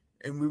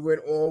 and we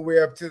went all the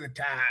way up to the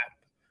top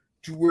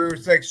to where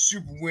it's like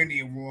super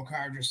windy, and we're all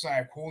kind of just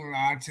like holding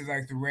on to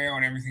like the rail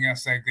and everything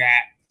else like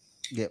that.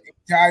 Yep.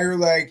 Entire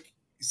like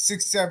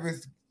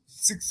 6th,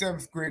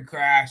 7th grade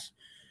class,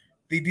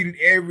 they did it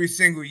every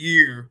single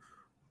year.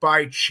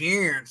 By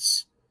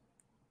chance,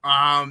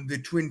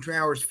 the Twin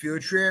Towers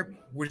field trip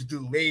was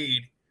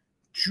delayed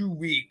 2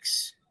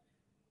 weeks.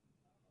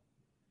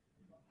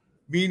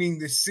 Meaning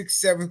the 6th,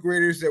 7th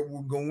graders that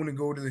were going to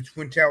go to the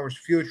Twin Towers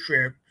field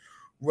trip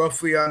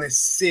roughly on the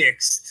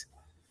 6th,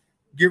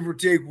 give or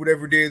take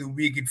whatever day of the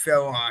week it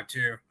fell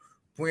onto,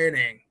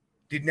 planning,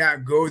 did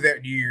not go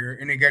that year,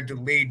 and it got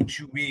delayed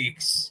 2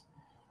 weeks.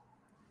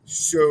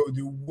 So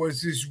there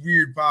was this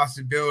weird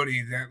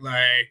possibility that,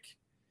 like,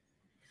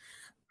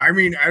 I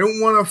mean, I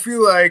don't want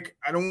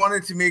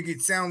it to make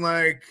it sound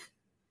like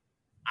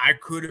I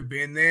could have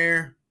been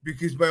there,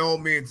 because by all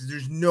means,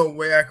 there's no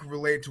way I could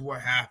relate to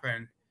what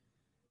happened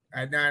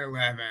at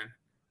 9/11.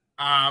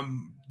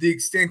 The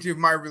extent of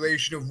my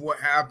relation of what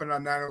happened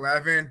on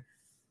 9/11,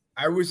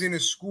 I was in a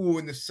school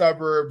in the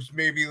suburbs,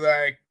 maybe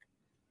like,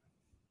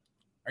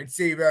 I'd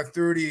say about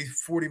 30,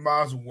 40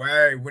 miles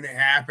away when it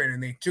happened,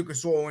 and they took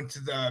us all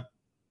into the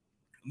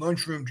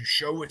lunchroom to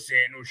show us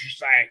it, and it was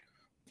just like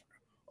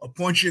a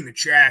punch in the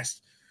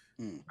chest.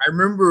 I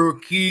remember a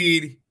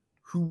kid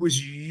who was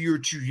a year or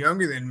two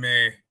younger than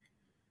me,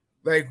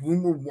 like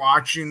when we're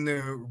watching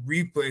the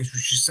replays,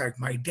 was just like,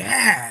 my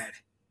dad.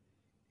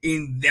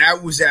 And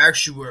that was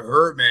actually what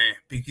hurt me,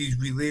 because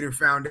we later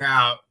found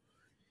out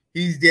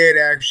his dad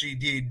actually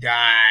did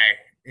die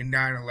in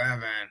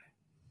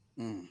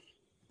 9/11.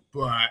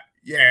 But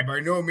yeah,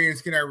 by no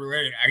means can I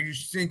relate. I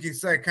just think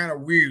it's like kind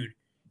of weird.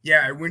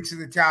 Yeah, I went to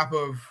the top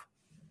of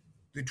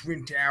the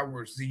Twin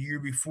Towers the year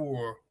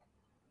before,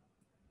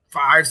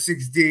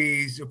 5-6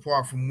 days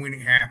apart from when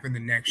it happened the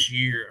next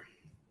year.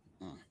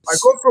 My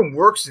girlfriend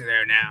works in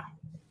there now.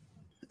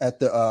 At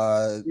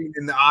the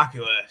in the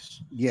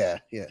Oculus. Yeah.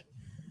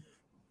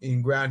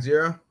 In Ground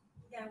Zero?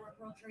 Yeah, we're at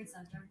World Trade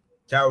Center.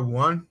 Tower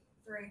 1?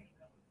 3.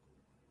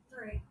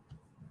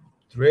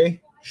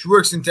 3? She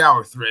works in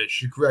Tower 3.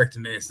 She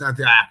corrected me. It's not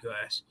the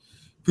Oculus.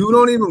 People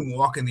don't even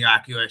walk in the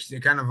Oculus. They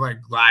kind of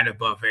like glide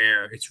above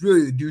air. It's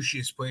really the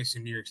douchiest place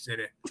in New York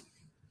City.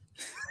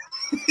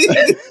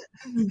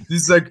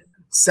 It's like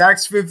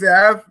Saks Fifth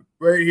Ave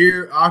right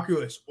here,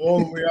 Oculus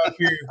all the way up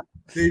here.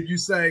 They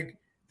just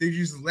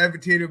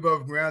levitate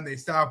above ground. They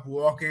stop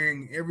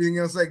walking. Everything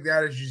else like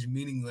that is just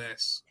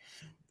meaningless.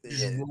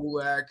 Just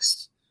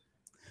Rolex.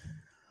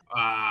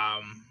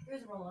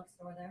 There's a Rolex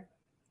store there.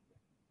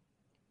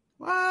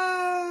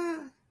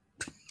 What?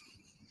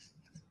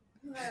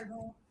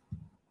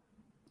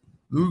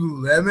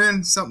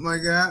 Lululemon, something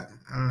like that.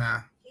 I don't know.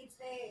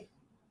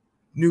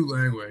 New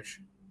language.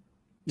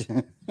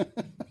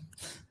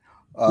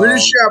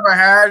 British shop I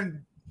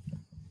had.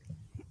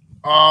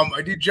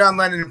 I did John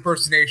Lennon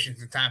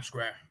impersonations in Times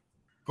Square,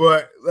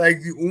 but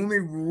like the only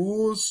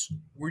rules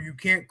were you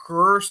can't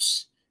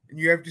curse and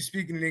you have to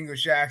speak in an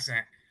English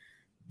accent.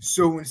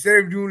 So instead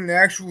of doing an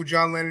actual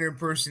John Lennon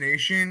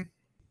impersonation,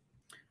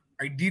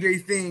 I did, I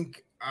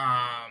think,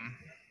 I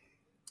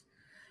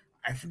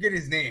forget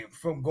his name,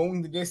 from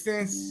Going the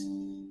Distance.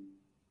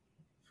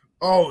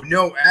 Oh,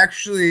 no,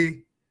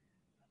 actually,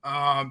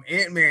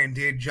 Ant-Man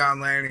did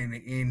John Lennon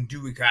in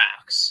Dewey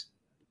Cox.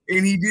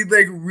 And he did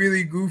like a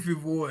really goofy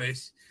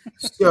voice.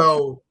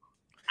 So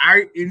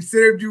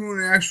instead of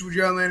doing an actual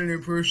John Lennon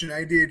impersonation,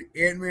 I did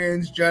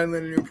Ant-Man's John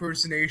Lennon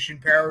impersonation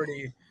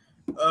parody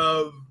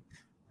of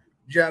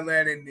John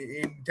Lennon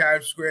in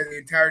Times Square the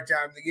entire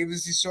time. They gave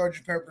us the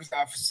Sergeant Pepper's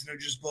office and I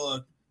just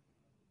looked.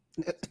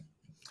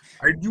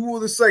 I do all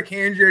this like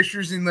hand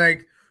gestures and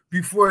like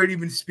before I'd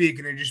even speak,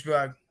 and I'd just be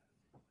like,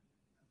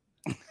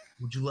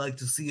 would you like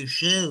to see a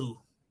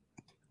show?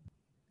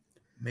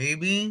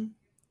 Maybe.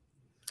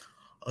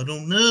 I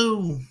don't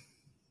know.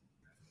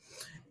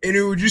 And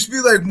it would just be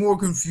like more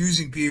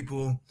confusing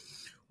people.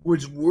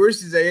 What's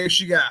worse is I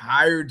actually got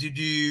hired to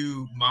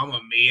do Mamma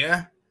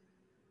Mia.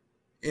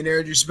 And they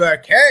were just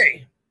like,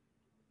 hey,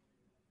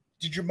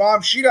 did your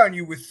mom cheat on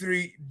your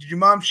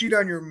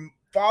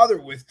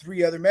father with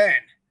 3 other men?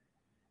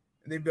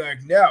 And they'd be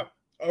like, no.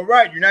 All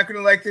right, you're not going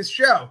to like this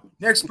show.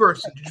 Next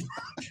person.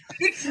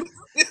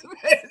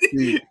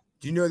 Do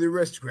you know the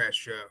Aristocrats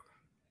show?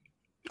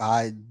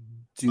 I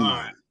do.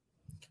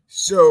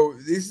 So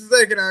this is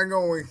like an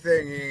ongoing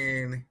thing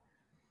in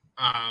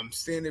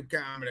stand-up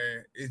comedy.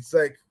 It's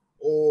like,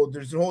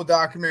 there's a whole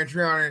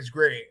documentary on it. It's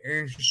great. And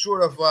it's just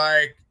sort of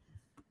like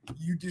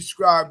you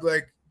described,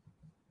 like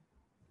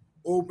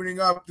opening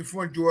up the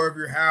front door of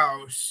your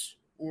house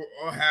or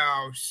a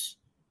house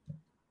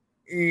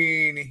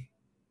and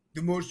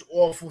the most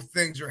awful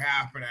things are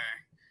happening,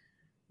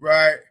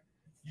 right?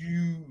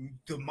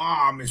 The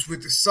mom is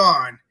with the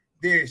son.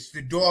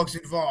 The dog's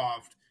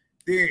involved.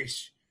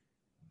 There's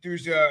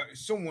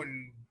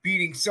someone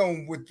beating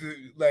someone with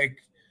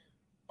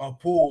a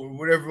pole or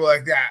whatever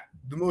like that.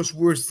 The most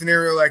worst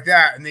scenario like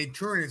that. And they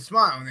turn and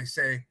smile and they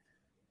say,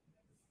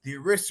 the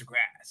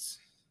Aristocrats.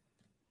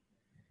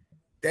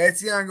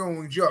 That's the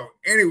ongoing joke.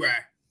 Anyway,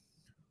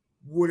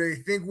 what I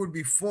think would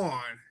be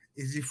fun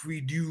is if we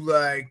do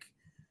like,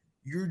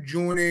 you're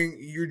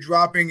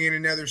dropping in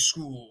another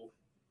school.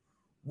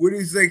 What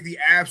is like the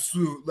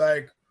absolute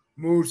like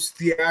most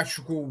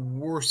theatrical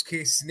worst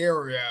case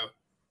scenario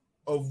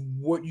of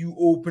what you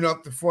open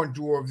up the front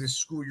door of this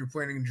school you're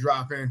planning to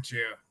drop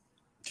into?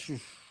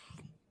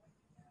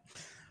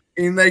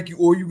 And like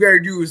all you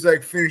gotta do is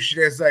like finish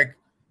it as like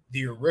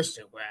the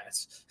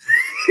Aristocrats.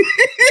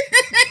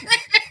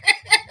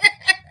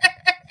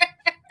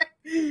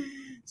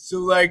 So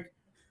like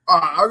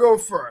I'll go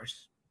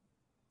first.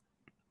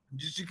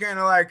 Just to kind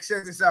of like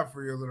set this up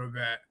for you a little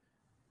bit.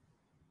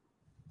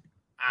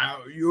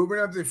 You open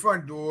up the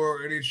front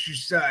door and it's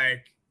just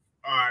like,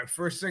 all right,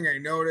 first thing I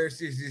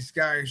notice is this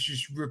guy is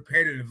just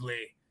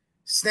repetitively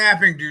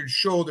snapping dude's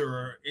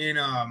shoulder in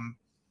a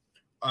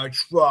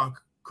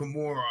truck,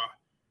 Kimura.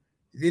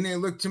 Then I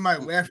look to my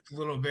left a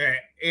little bit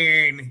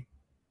and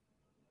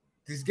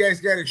this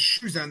guy's got his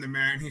shoes on the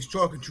mat and he's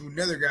talking to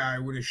another guy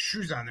with his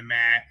shoes on the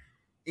mat.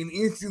 And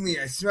instantly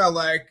I smell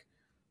like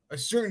a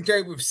certain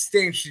type of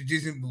stench that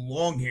doesn't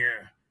belong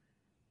here.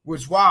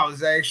 What's wild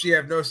is I actually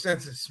have no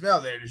sense of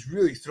smell that is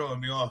really throwing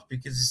me off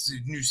because it's a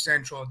new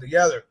stench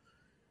altogether.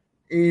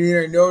 And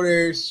then I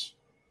notice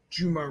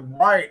to my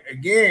right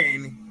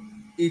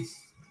again, it's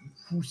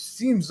who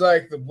seems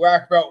like the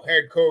black belt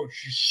head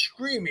coach is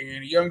screaming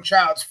in a young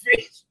child's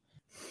face.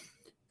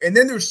 And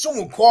then there's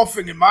someone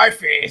coughing in my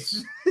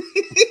face.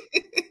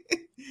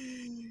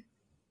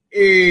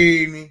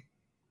 And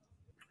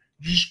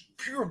just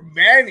pure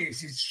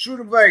madness. It's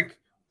sort of like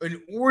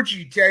an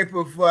orgy type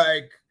of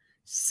like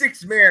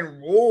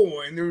 6-man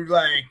roll, and they're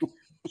like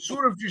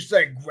sort of just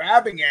like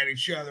grabbing at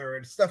each other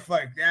and stuff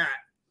like that.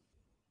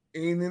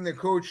 And then the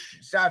coach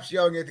stops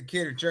yelling at the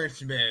kid and turns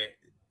to me,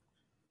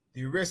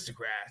 the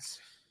Aristocrats.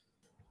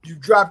 You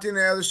dropped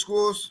into other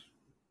schools?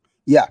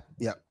 Yeah.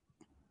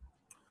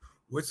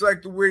 What's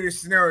like the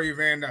weirdest scenario you've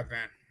ended up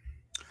in?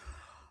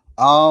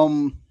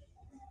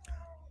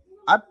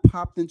 I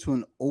popped into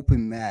an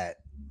open mat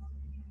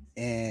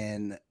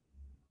and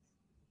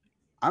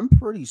I'm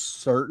pretty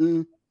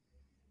certain.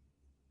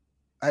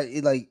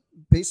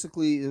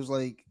 Basically it was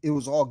like it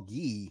was all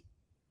gi,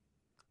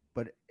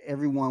 but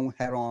everyone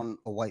had on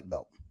a white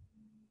belt.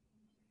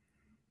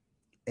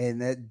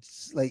 And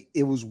that's like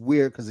it was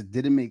weird because it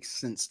didn't make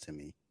sense to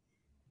me.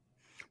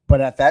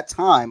 But at that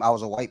time, I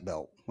was a white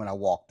belt when I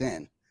walked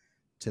in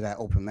to that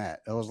open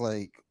mat. I was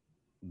like,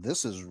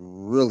 this is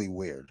really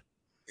weird.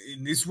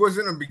 This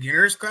wasn't a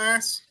beginner's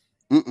class?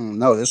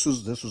 No, this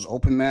was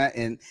open mat,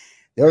 and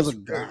there was a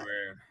guy.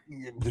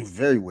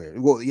 Very weird.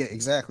 Well, yeah,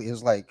 exactly. It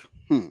was like,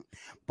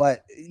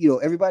 But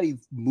everybody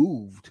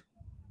moved.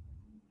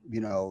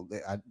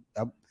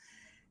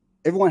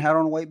 Everyone had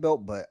on a white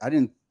belt, but I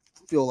didn't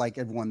feel like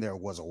everyone there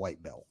was a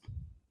white belt.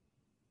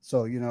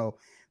 So it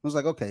was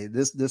like, okay,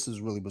 this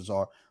is really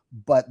bizarre.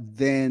 But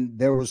then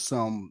there was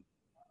some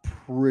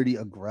pretty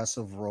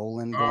aggressive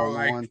rolling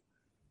going on.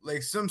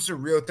 Like some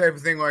surreal type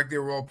of thing, like they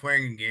were all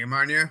playing a game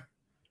on you.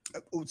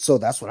 So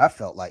that's what I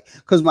felt like.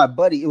 Because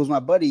it was my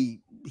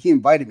buddy, he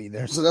invited me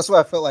there. So that's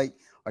what I felt like.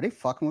 Are they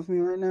fucking with me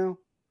right now?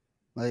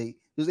 Like,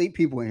 there's 8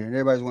 people in here and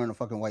everybody's wearing a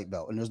fucking white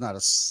belt, and there's not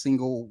a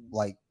single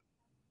like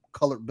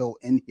colored belt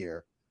in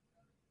here.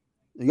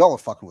 Y'all are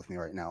fucking with me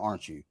right now,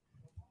 aren't you?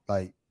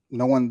 Like,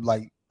 no one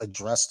like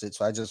addressed it.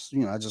 So I just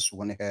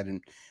went ahead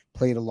and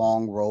played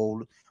along,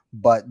 rolled.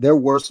 But there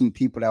were some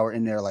people that were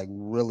in there like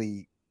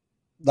really,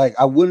 like,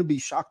 I wouldn't be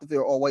shocked if they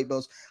were all white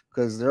belts,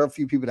 because there are a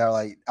few people that are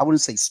like, I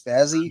wouldn't say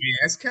spazzy. Yeah,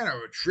 that's kind of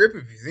a trip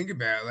if you think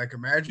about it. Like,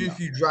 imagine if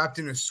you dropped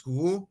in a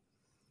school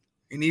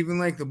and even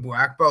like the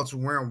black belts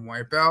were wearing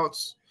white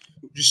belts,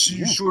 just so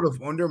you sort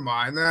of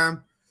undermine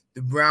them.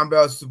 The brown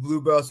belts, the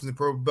blue belts, and the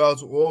purple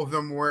belts, all of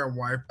them were wearing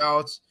white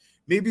belts.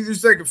 Maybe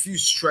there's like a few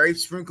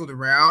stripes sprinkled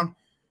around,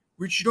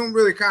 which you don't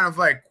really kind of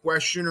like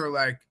question or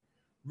like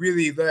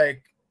really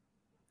like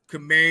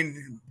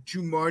command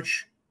too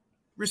much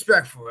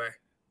respectfully.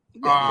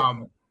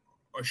 A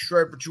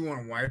stripe or two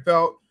on a white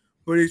belt,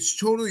 but it's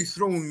totally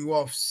throwing you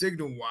off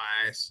signal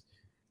wise.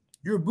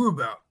 You're a blue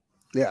belt.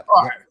 Yeah.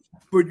 All right.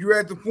 But you're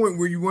at the point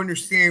where you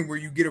understand where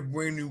you get a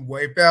brand new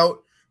white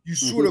belt. You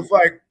sort of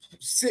like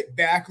sit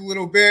back a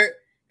little bit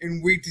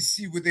and wait to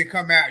see what they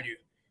come at you.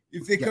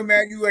 If they come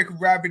at you like a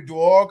rabid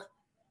dog,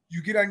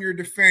 you get on your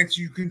defense,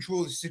 you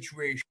control the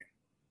situation.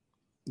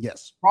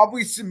 Yes.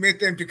 Probably submit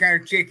them to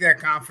kind of take that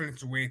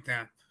confidence away from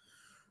them.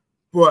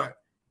 But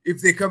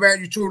if they come at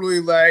you totally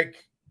like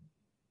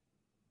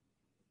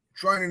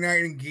trying to not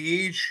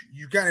engage,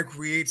 you kind of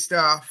create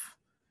stuff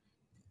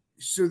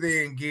so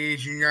they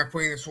engage, and you're not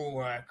playing this whole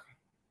like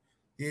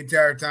the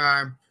entire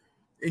time.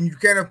 And you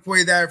kind of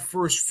play that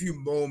first few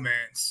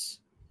moments,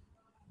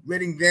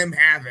 letting them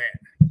have it.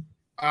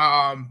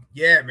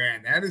 Yeah,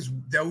 man,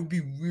 that would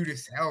be weird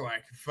as hell.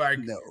 Like, if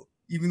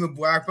even the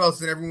black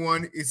belts and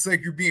everyone, it's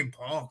like you're being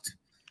punked.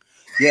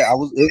 Yeah,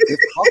 it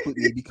fucked with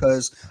me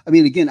because, I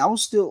mean, again, I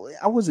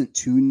wasn't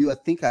too new. I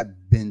think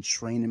I've been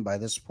training by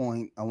this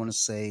point. I want to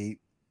say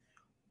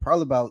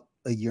probably about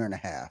a year and a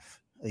half,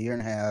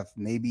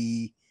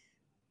 maybe.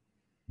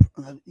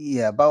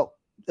 Yeah, about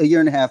a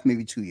year and a half,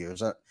 maybe 2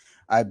 years.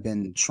 I've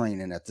been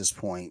training at this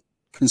point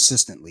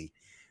consistently,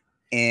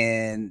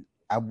 and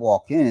I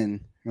walk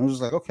in and I was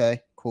just like,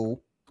 okay,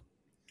 cool.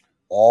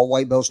 All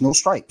white belts, no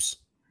stripes.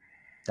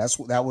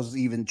 That was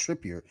even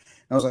trippier.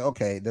 And I was like,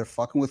 okay, they're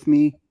fucking with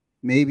me.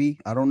 Maybe,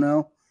 I don't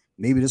know.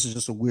 Maybe this is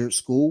just a weird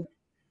school.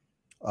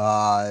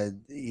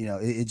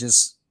 It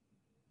just,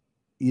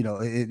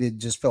 it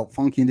just felt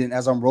funky. And then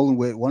as I'm rolling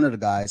with one of the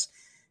guys,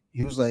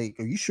 he was like,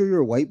 "Are you sure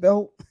you're a white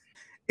belt?"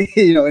 And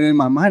in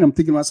my mind, I'm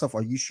thinking to myself,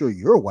 "Are you sure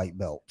you're a white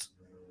belt?"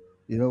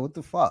 What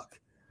the fuck?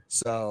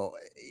 So,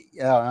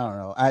 yeah, I don't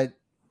know.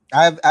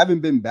 I haven't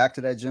been back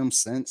to that gym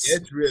since.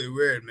 It's really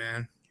weird,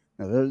 man.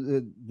 I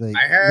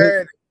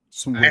had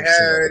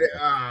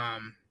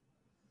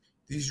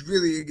these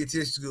really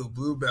egotistical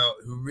blue belt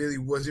who really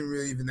wasn't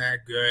really even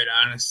that good,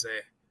 honestly.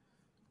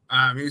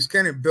 He was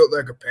kind of built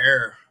like a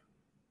pear.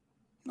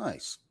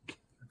 Nice.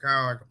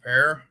 Kind of like a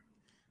pear.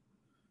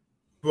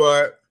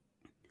 But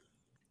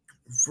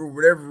for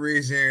whatever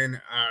reason,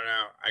 I don't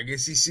know. I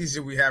guess he sees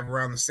that we have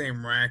around the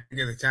same rank. At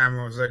the time,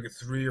 I was like a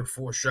 3 or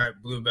 4 stripe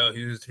blue belt.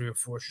 He was a 3 or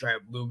 4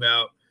 stripe blue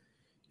belt.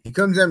 He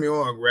comes at me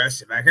all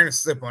aggressive. I kind of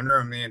slip under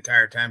him the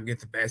entire time,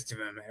 get the best of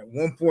him. At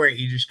one point,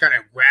 he just kind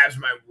of grabs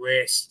my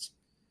wrist.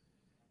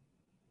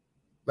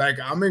 Like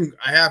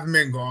I have him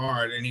in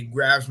guard, and he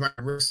grabs my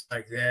wrist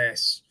like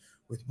this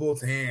with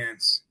both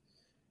hands.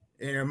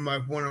 And I'm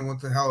like wondering,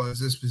 what the hell is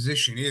this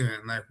position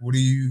even? Like, what do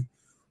you,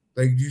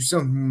 like, do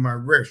something with my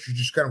wrist? You're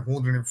just kind of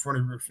holding it in front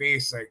of your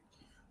face, like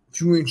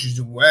 2 inches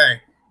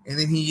away. And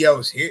then he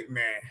yells, "Hit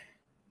me."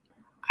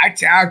 I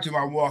tapped him.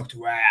 I walked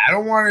away. I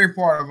don't want any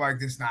part of like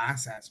this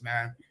nonsense,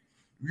 man.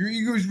 Your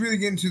ego's really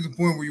getting to the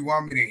point where you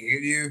want me to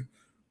hit you,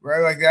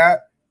 right? Like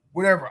that.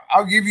 Whatever.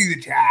 I'll give you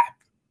the tap.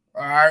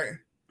 All right.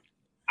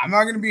 I'm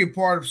not going to be a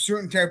part of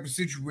certain type of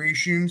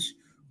situations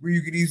where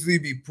you could easily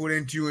be put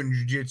into in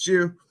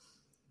jiu-jitsu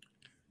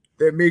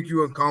that make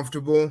you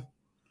uncomfortable.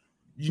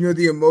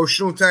 The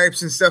emotional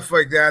types and stuff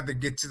like that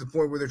get to the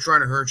point where they're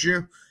trying to hurt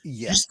you.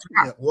 Yeah. Just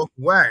walk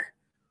away.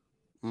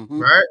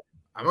 right?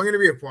 I'm not going to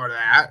be a part of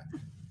that.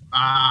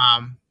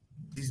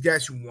 These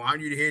guys who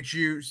want you to hit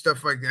you,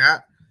 stuff like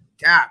that,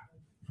 tap.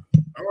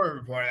 I want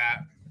to be a part of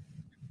that.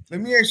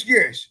 Let me ask you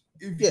this.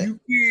 If you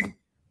could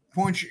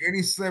punch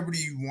any celebrity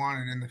you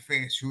wanted in the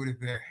face, who would it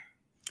be?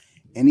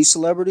 Any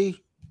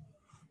celebrity?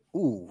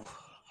 Ooh.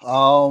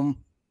 I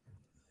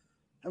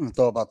haven't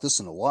thought about this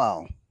in a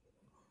while.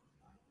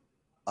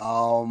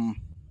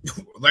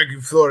 Like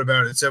you've thought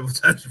about it several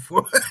times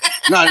before.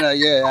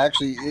 Yeah,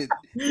 actually,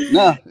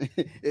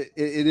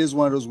 it is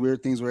one of those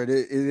weird things where it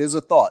is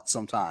a thought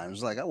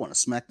sometimes. Like, I want to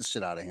smack the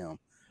shit out of him.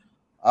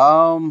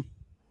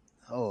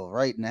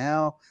 Right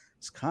now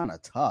it's kind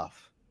of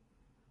tough.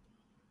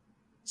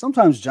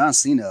 Sometimes John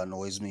Cena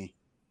annoys me.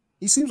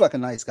 He seems like a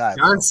nice guy.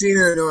 John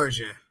Cena annoys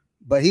you,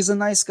 but he's a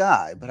nice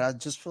guy. But I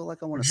just feel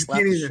like I want to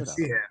slap the shit out of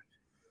him.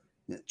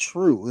 Yeah,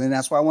 true, and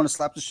that's why I want to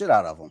slap the shit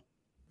out of him.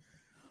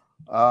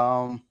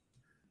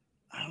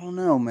 I don't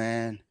know,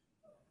 man.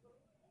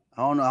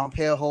 I don't know. I don't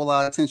pay a whole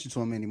lot of attention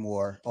to him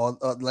anymore. Or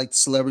like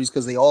celebrities,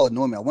 because they all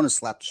annoy me. I want to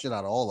slap the shit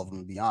out of all of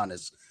them, to be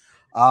honest.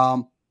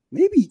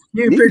 Maybe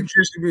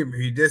Justin Bieber.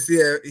 He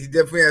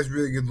definitely has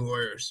really good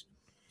lawyers.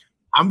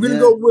 I'm gonna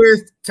go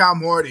with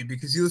Tom Hardy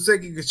because he looks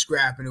like he could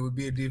scrap, and it would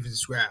be a defensive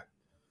scrap.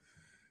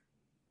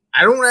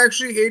 I don't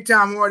actually hate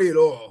Tom Hardy at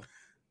all.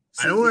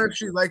 I don't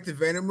actually like the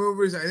Venom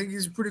movies. I think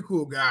he's a pretty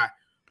cool guy.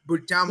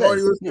 But Tom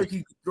Hardy looks like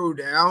he could throw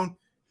down,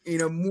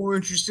 and I'm more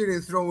interested in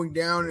throwing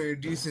down in a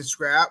decent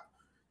scrap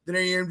than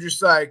I am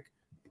just like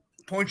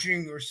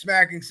punching or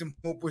smacking some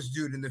hopeless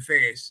dude in the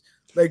face.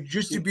 Like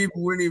Justin Bieber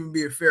wouldn't even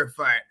be a fair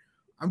fight.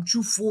 I'm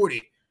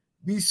 240.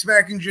 Me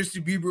smacking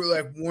Justin Bieber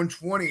like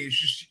 120 is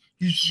just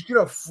he's just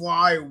gonna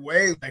fly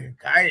away like a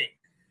kite.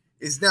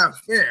 It's not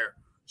fair.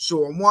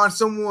 So I want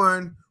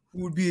someone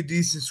who would be a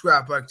decent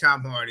scrap like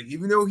Tom Hardy,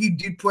 even though he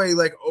did play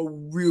like a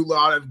real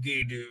lot of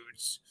gay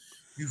dudes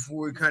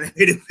before he kind of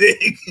hit it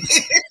big.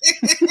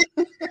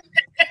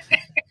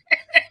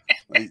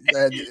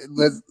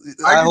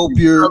 I hope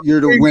you're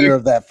the winner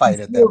of that fight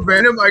at that point.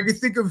 Venom, I could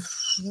think of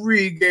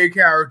 3 gay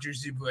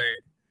characters he played.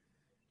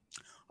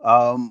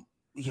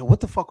 What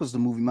the fuck was the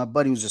movie? My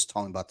buddy was just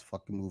talking about the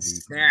fucking movie.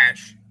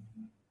 Snatch.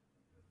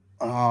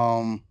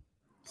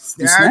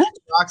 Snatch?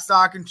 Lock,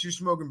 Stock, and Two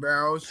Smoking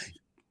Barrels.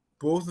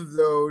 Both of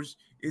those.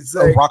 It's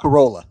like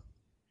Rockarola.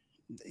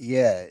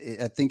 Yeah,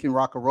 I think in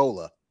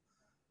Rockarola.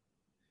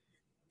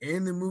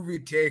 And the movie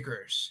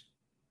Takers.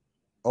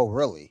 Oh,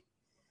 really?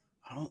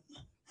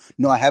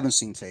 No, I haven't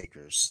seen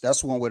Takers.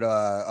 That's the one with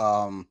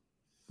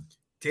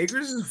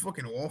Takers is a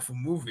fucking awful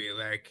movie.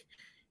 Like,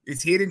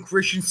 it's Hayden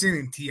Christensen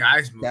and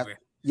T.I.'s movie.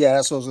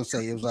 That's what I was gonna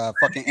say. It was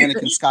fucking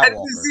Anakin Skywalker. How did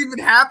this even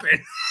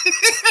happen?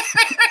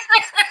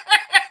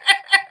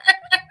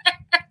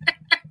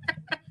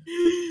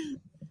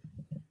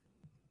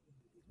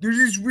 There's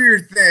this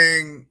weird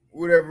thing,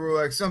 whatever,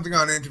 like something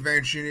on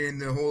intervention in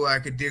the whole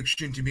like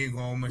addiction to being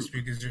homeless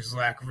because there's a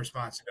lack of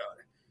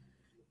responsibility.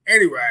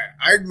 Anyway,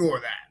 I ignore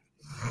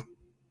that.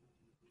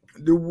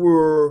 There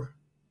were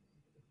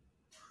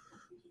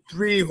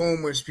 3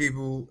 homeless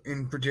people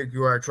in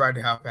particular I tried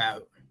to help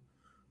out.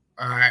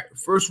 All right,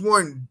 first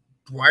one,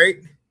 Dwight.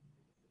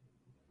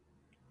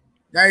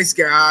 Nice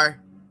guy.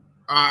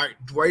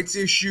 Dwight's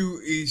issue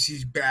is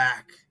his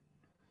back.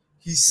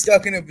 He's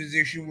stuck in a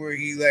position where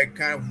he like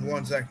kind of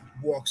walks like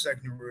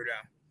Naruto.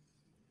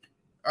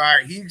 All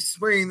right, he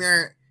explained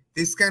that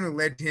this kind of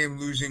led to him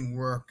losing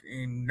work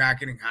and not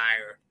getting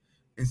hired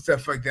and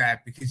stuff like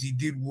that because he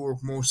did work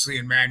mostly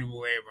in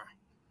manual labor.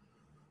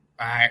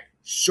 All right,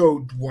 so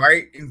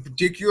Dwight in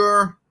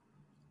particular,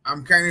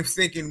 I'm kind of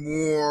thinking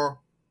more,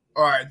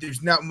 all right,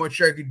 there's not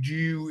much I could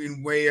do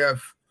in way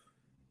of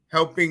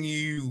helping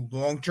you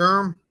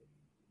long-term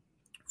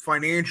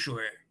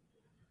financially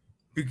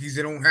because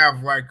I don't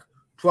have like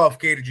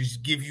 $12K to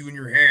just give you in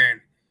your hand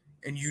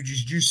and you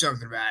just do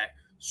something about it.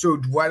 So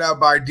Dwight, I'll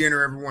buy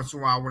dinner every once in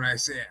a while when I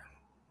see him.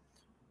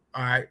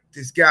 All right,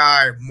 this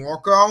guy,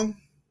 Marco,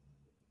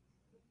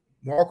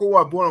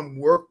 I bought him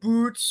work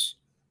boots.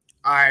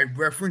 I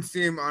referenced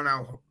him on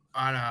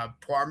an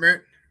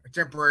apartment, a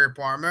temporary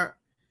apartment,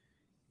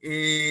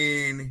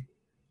 and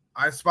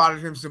I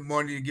spotted him some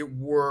money to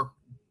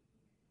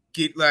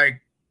get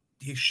like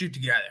his shit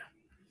together.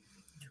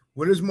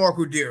 What does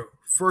Marco do?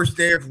 First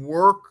day of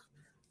work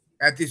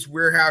at this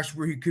warehouse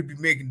where he could be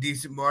making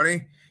decent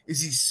money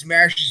is he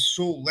smashed his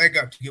sole leg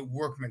up to get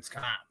workman's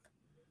comp.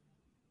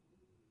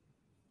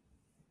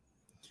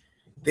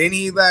 Then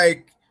he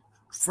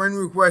friend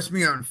requests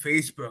me on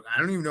Facebook. I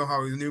don't even know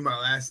how he knew my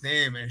last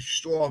name. And it's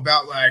just all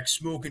about like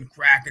smoking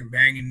crack and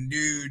banging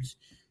dudes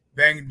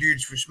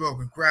for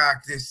smoking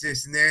crack, this,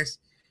 and this.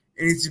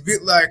 And it's a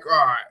bit like,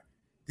 all right,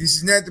 this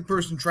is not the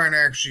person trying to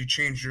actually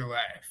change their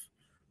life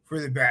for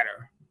the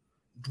better.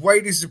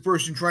 Dwight is the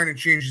person trying to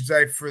change his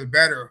life for the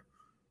better,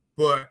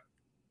 but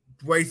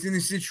Dwight's in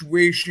a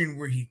situation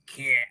where he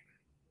can't.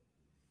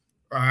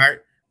 All right?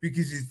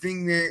 Because the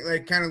thing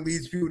that kind of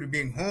leads people to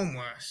being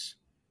homeless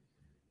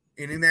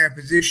and in that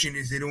position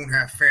is they don't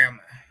have family.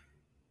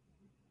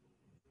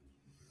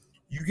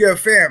 You got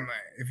family.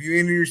 If you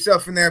enter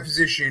yourself in that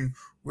position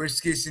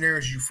Worst case scenario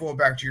is you fall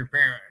back to your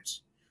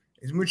parents.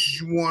 As much as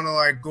you want to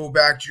like go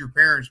back to your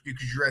parents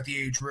because you're at the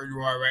age where you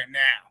are right now.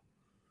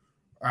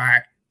 All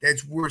right,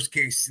 that's worst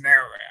case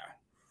scenario.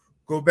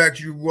 Go back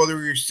to your brother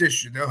or your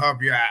sister. They'll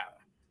help you out.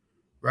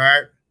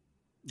 Right?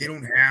 They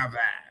don't have that.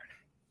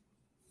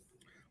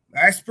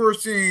 Last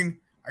person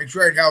I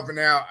tried helping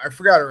out, I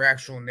forgot her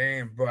actual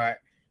name, but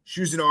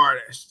she was an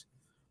artist.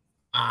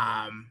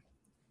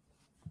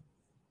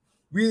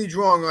 Really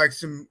drawing like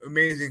some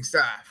amazing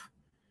stuff.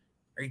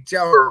 I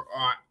tell her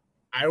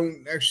I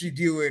don't actually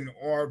deal in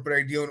art, but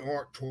I deal in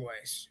art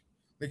toys.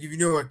 Like if you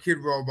know a Kid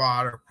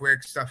Robot or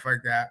Quick, stuff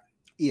like that.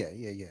 Yeah.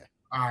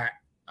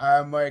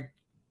 I'm like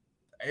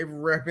I'm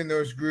repping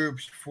those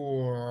groups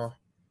for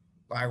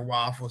like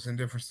waffles and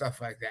different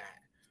stuff like that.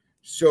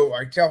 So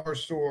I tell her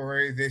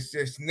story, this,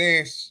 and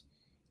this,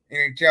 and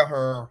I tell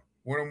her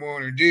what I'm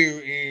going to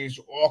do is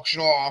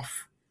auction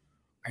off.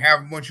 I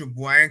have a bunch of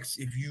blanks.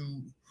 If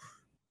you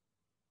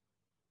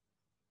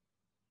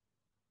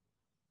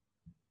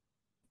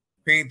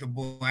paint the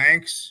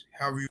blanks,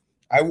 however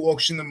I will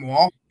auction them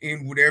off,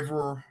 and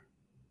whatever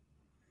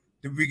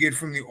that we get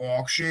from the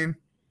auction,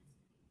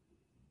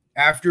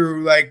 after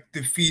like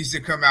the fees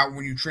that come out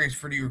when you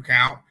transfer to your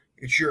account,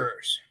 it's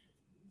yours.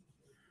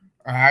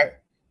 All right.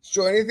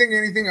 So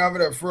anything of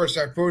it at first,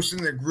 I post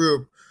in the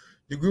group.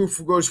 The group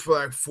goes for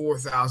like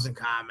 4,000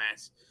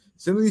 comments.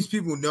 Some of these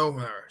people know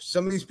her.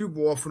 Some of these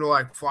people offer to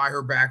like fly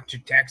her back to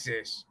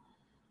Texas,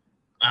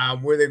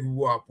 where they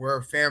grew up, where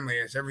her family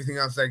is, everything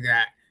else like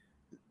that.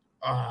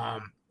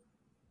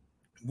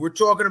 We're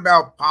talking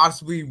about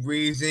possibly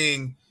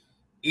raising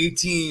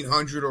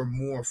 1,800 or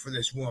more for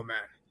this woman.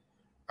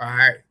 All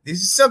right, this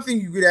is something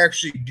you could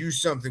actually do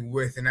something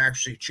with and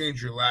actually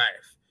change your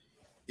life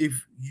if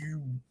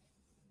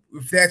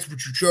that's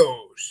what you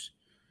chose.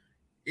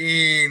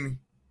 And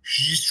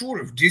she just sort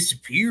of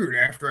disappeared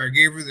after I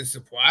gave her the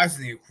supplies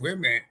and the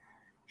equipment.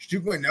 She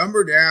took my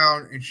number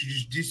down and she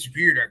just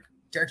disappeared. I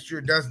texted her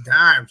a dozen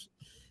times.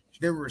 She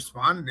never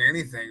responded to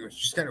anything. It was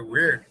just kind of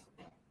weird.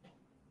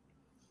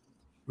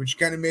 Which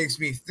kind of makes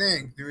me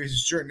think there is a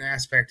certain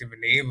aspect of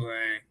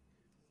enabling.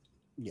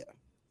 Yeah.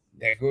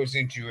 That goes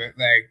into it.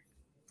 Like,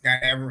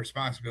 not having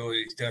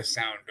responsibilities does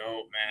sound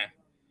dope, man.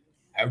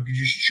 I would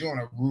just chill on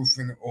a roof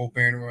in the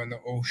open or in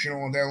the ocean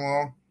all day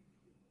long.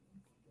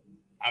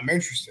 I'm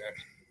interested.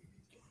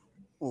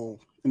 Well,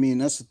 I mean,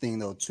 that's the thing,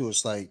 though, too.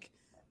 It's like,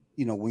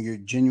 you know, when you're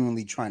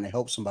genuinely trying to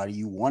help somebody,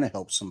 you want to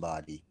help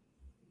somebody.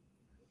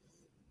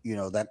 You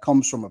know, that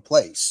comes from a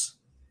place.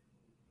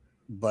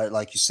 But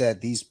like you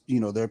said, these, you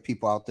know, there are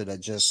people out there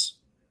that just,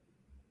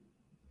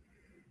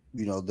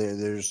 you know,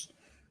 there's,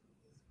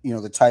 you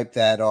know, the type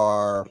that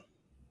are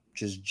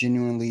just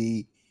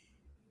genuinely,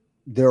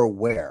 they're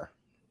aware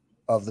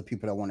of the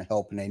people that want to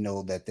help and they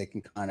know that they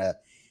can kind of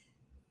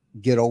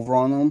get over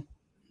on them,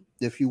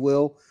 if you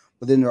will.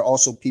 But then there are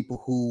also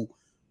people who,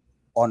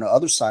 on the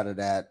other side of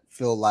that,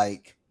 feel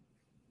like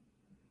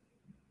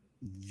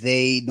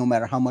they, no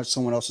matter how much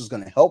someone else is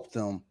going to help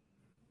them,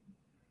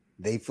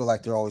 they feel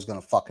like they're always going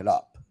to fuck it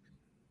up.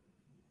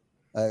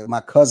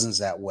 My cousin's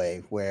that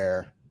way,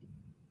 where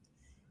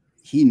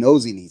he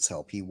knows he needs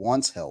help. He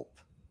wants help.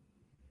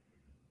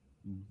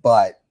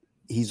 But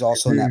he's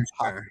also in that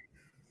pocket.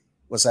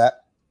 What's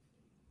that?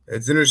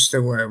 It's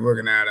interesting when I'm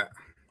looking at it.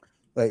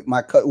 Like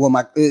my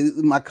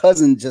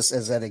cousin, just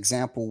as that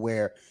example,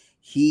 where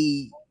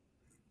he'll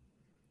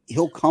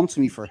come to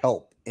me for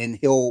help, and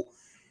he'll,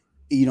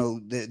 you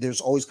know,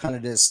 there's always kind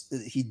of this,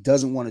 he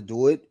doesn't want to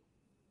do it,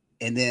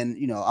 and then,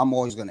 you know, I'm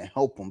always going to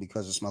help him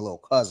because it's my little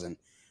cousin.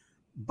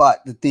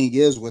 But the thing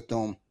is with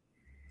him,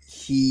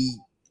 he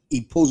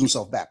pulls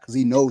himself back because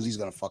he knows he's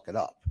going to fuck it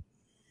up,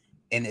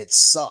 and it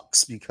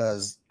sucks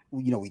because,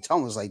 you know, we tell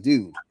him, it's like,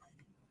 dude,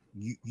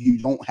 you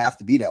don't have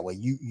to be that way.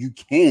 You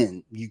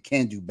can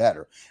do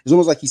better. It's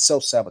almost like he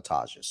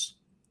self-sabotages.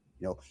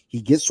 You know, he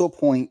gets to a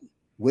point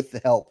with the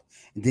help,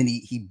 and then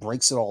he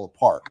breaks it all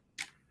apart.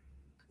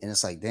 And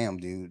it's like, damn,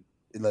 dude,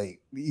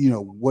 like, you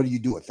know, what do you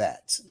do with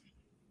that?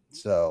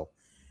 So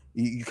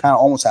you kind of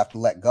almost have to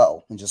let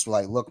go and just be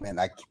like, look, man,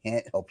 I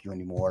can't help you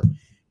anymore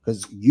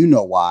because you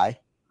know why.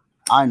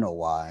 I know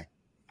why.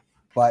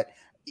 But,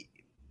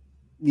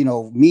 you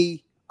know,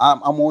 me,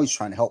 I'm always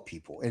trying to help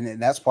people.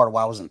 And that's part of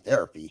why I was in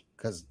therapy,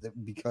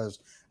 because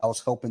I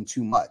was helping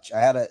too much.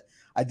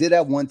 I did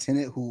have one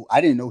tenant who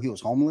I didn't know he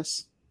was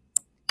homeless.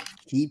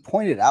 He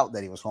pointed out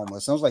that he was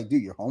homeless. I was like,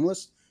 dude, you're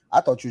homeless? I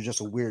thought you were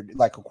just a weird,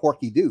 like a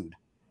quirky dude.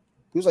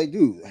 He was like,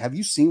 dude, have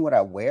you seen what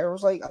I wear? I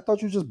was like, I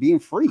thought you were just being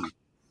free. I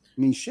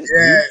mean, shit.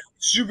 Yeah, dude.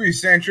 super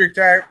eccentric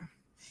type.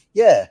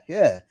 Yeah.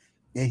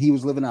 And he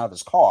was living out of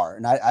his car,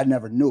 and I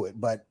never knew it,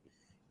 but,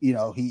 you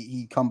know,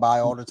 he come by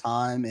all the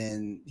time,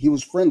 and he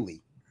was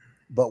friendly.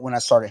 But when I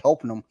started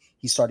helping him,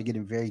 he started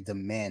getting very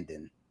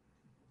demanding.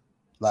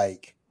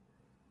 Like,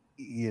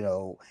 you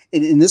know,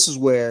 and this is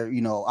where,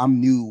 you know, I'm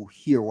new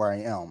here where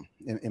I am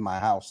in my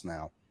house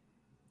now.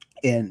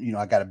 And, you know,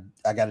 I got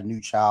a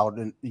new child,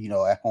 and, you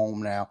know, at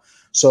home now.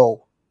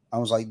 So I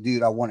was like,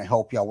 dude, I want to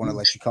help you. I want to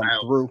let you come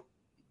through.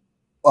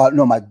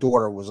 No, my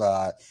daughter was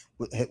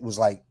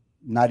like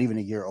not even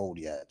a year old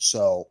yet.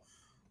 So,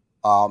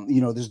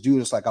 this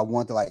dude is like, I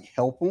want to like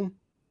help him,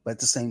 but at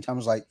the same time,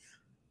 it's like,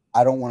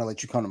 I don't want to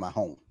let you come to my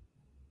home.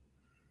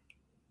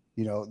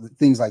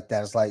 Things like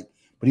that. It's like,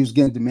 but he was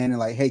getting demanding,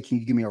 like, hey, can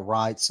you give me a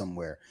ride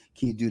somewhere?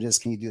 Can you do this?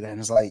 Can you do that? And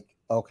it's like,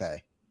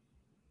 okay,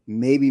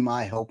 maybe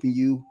my helping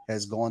you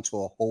has gone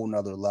to a whole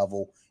nother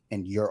level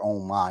in your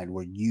own mind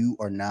where you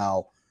are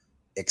now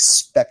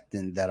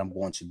expecting that I'm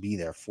going to be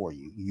there for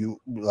you.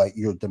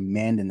 You're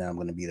demanding that I'm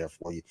going to be there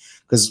for you.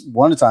 Because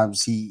one of the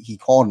times he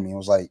called me and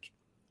was like,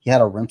 he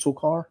had a rental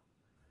car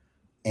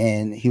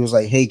and he was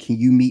like, hey, can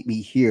you meet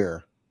me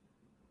here?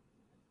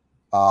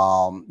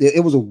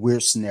 It was a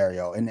weird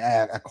scenario, and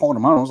I called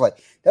him out. I was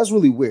like, that's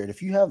really weird.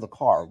 If you have the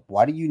car,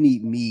 why do you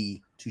need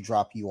me to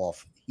drop you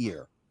off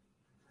here?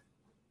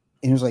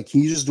 And he was like,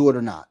 can you just do it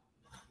or not?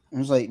 And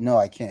I was like, no,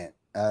 I can't.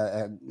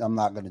 I'm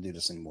not going to do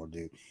this anymore,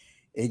 dude.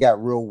 It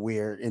got real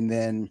weird. And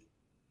then,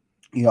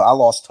 I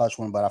lost touch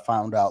with him, but I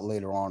found out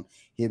later on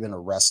he had been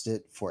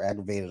arrested for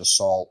aggravated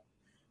assault.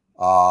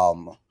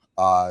 There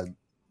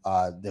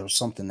was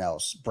something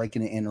else,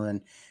 breaking and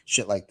entering,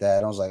 shit like that.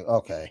 And I was like,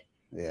 okay,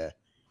 yeah.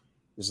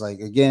 It's like,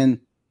 again,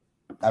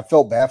 I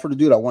felt bad for the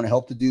dude. I want to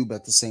help the dude, but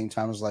at the same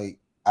time, it's like,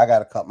 I got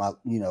to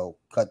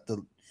cut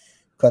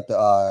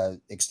the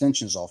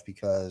extensions off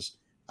because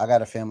I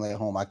got a family at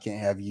home. I can't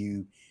have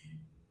you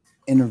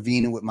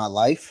intervening with my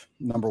life,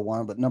 number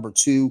one. But number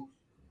two,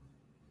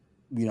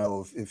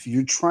 if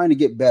you're trying to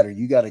get better,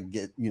 you got to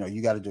do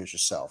it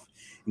yourself.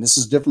 And this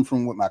is different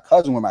from with my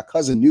cousin, where my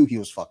cousin knew he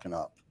was fucking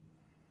up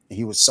and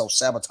he was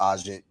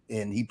self-sabotaged it,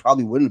 and he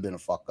probably wouldn't have been a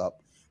fuck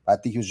up. I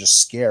think he was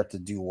just scared to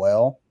do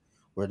well.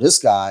 Where this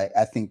guy,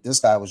 I think this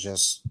guy was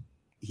just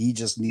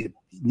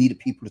needed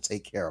people to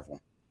take care of him,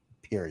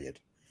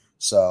 period.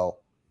 So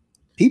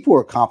people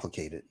are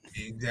complicated.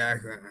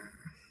 Exactly.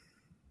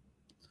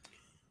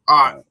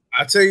 I'll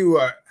tell you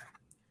what.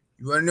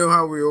 You want to know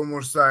how we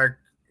almost you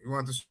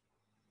want the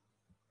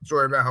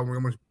story about how we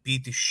almost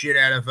beat the shit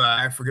out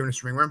of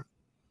Forgiveness Ringworm?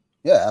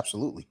 Yeah,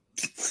 absolutely.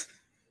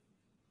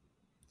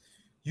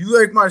 You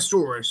like my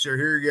story, so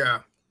here you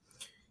go.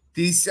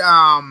 These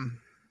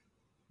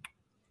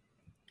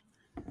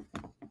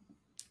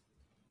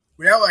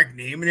without like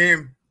naming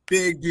him,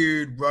 big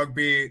dude,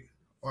 rugby,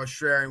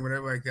 Australian,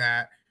 whatever like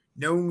that,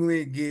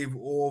 knowingly gave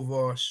all of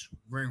us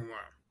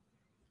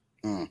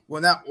ringworm.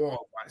 Well, not all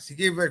of us. He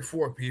gave like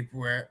 4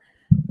 people it.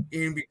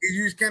 And because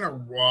he was kind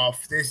of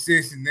rough, this,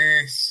 and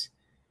this,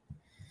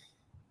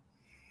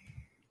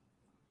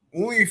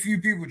 only a few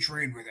people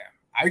trained with him.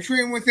 I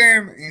trained with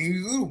him, and he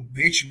was a little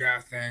bitch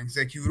about things.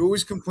 Like, he would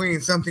always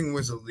complain something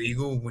was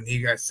illegal when he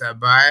got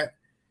subbed by it.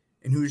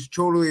 And he was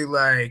totally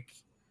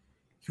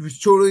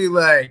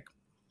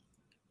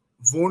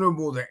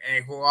vulnerable to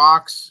ankle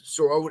locks.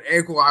 So I would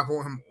ankle lock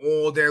on him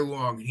all day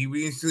long. And he would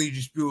instantly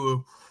just be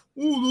like,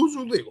 oh, those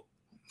are illegal.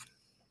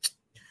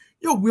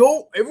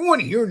 Everyone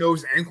here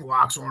knows ankle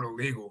locks aren't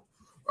illegal.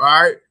 All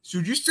right.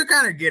 So just to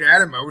kind of get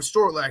at him, I would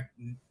start like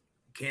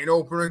can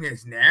opening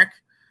his neck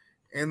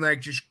and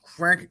like just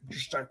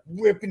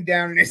whipping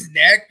down in his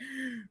neck,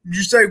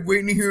 just like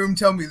waiting to hear him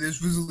tell me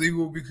this was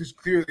illegal because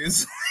clearly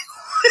it's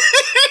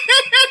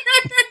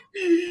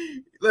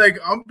like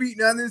I'm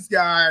beating on this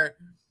guy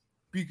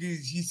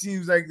because he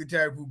seems like the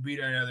type who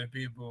beat on other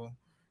people,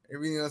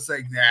 everything else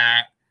like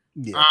that.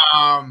 Yeah.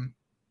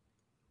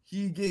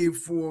 He gave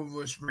 4 of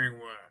us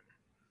ringworm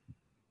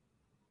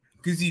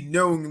because he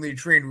knowingly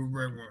trained with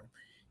ringworm.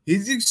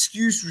 His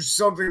excuse was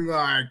something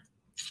like,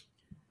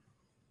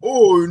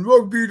 oh, in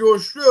rugby to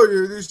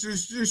Australia, this.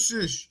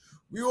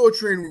 We all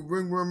train with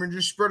ringworm and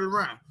just spread it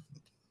around.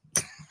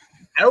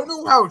 I don't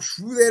know how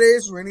true that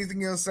is or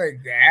anything else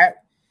like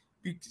that,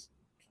 because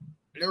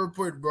I never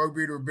played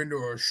rugby or been to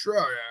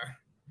Australia.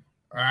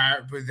 All right,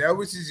 but that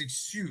was his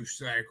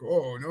excuse. Like,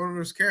 oh, no one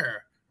of us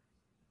care.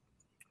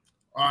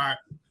 All right,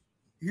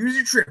 here's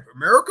a trip.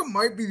 America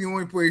might be the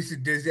only place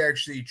that does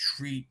actually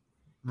treat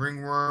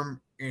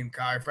ringworm in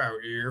cauliflower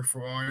ear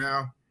for all I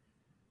know.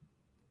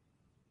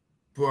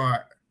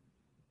 But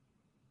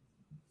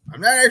I'm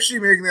not actually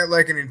making that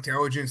like an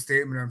intelligent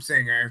statement. I'm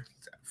saying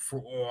for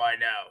all I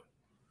know.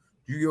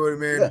 You get what I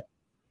mean? Yeah.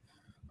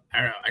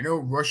 I don't know. I know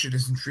Russia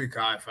doesn't treat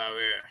cauliflower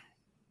ear.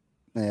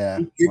 Yeah.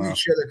 They give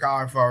each other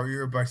cauliflower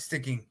ear by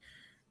sticking.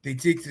 They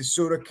take the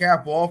soda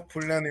cap off,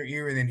 put it on their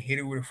ear, and then hit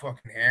it with a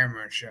fucking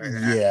hammer and shit like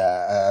that.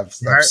 Yeah, I've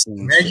seen.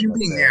 Imagine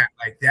being that.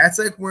 Like, that's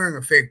like wearing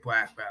a fake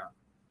black belt.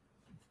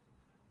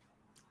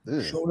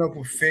 Ew. Showing up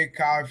with fake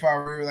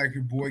cauliflower ear like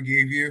your boy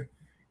gave you,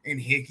 and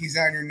hickeys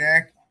on your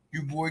neck.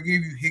 Your boy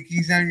gave you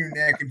hickeys on your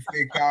neck and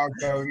fake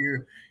cauliflower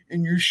ear,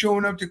 and you're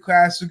showing up to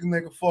class looking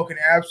like a fucking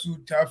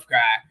absolute tough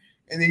guy,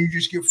 and then you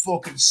just get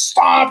fucking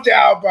stomped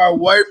out by a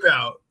white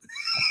belt.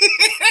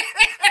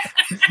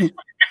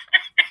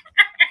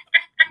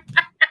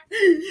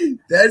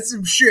 That's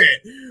some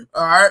shit.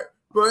 All right.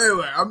 But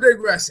anyway, I'm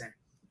digressing.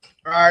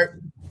 All right.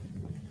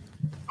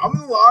 I'm in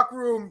the locker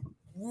room.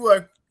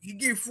 Like, he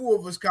gave 4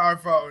 of us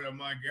cauliflower, and I'm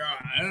like,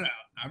 I don't know.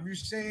 I'm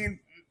just saying,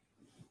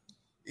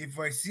 if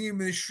I see him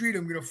in the street,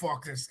 I'm going to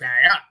fuck this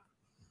guy up.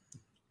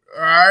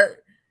 All right.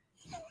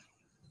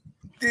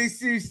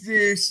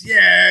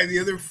 Yeah, the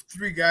other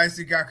three guys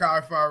that got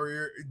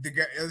cauliflower,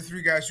 the other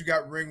three guys who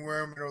got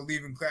ringworm and are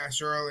leaving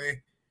class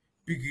early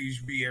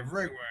because we have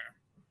ringworm.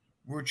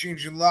 We're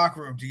changing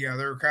locker room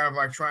together, kind of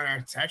like trying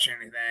not to touch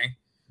anything.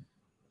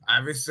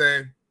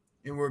 Obviously,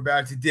 and we're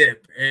about to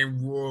dip,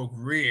 and we're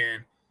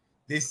agreeing.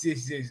 This.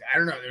 I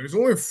don't know. There was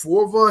only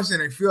 4 of us,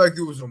 and I feel like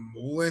there was a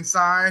mole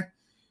inside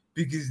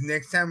because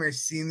next time I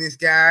seen this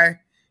guy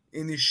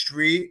in the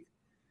street,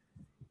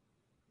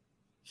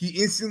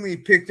 he instantly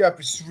picked up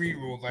his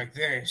 3-year-old like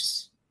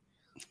this,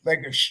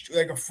 like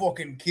a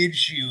fucking kid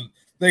shield.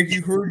 Like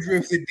you heard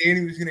Drift that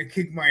Danny was gonna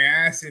kick my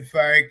ass if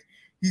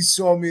he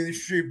saw me in the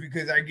street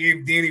because I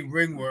gave Danny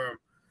ringworm,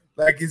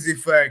 like as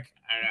if I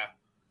don't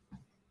know.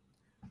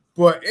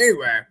 But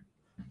anyway,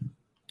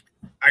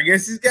 I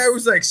guess this guy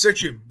was like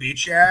such a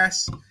bitch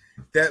ass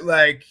that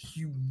like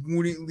he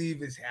wouldn't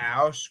leave his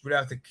house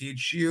without the kid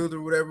shield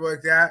or whatever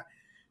like that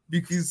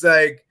because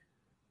like.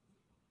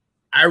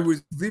 I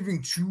was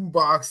living 2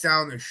 blocks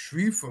down the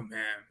street from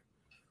him.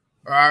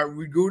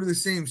 We go to the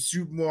same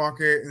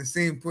supermarket and the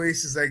same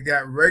places like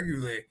that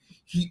regularly.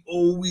 He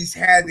always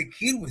had the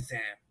kid with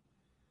him.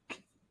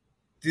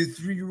 The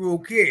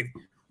 3-year-old kid.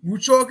 We're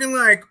talking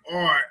like,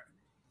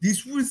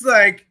 this was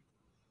like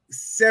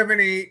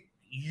 7-8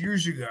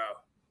 years ago.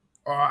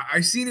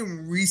 I seen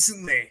him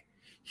recently.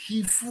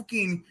 He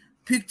fucking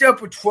picked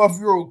up a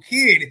 12-year-old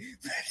kid.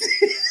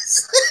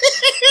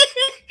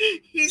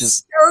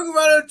 He's talking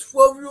about a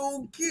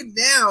 12-year-old kid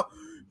now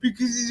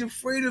because he's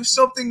afraid of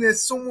something that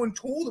someone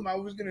told him I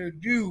was going to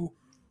do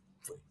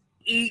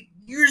 8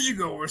 years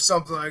ago or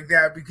something like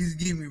that because he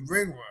gave me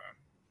ringworm.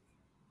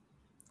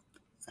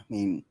 I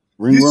mean,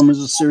 ringworm is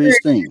a serious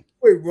thing. He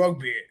played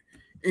rugby,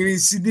 and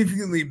he's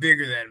significantly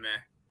bigger than me.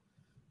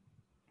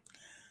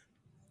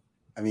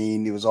 I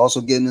mean, he was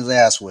also getting his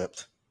ass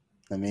whipped.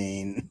 I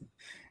mean, he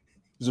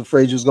was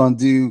afraid he was going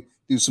to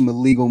do some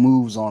illegal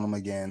moves on him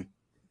again.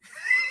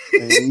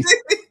 I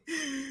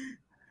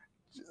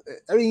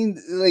mean,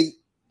 like,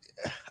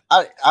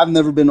 I've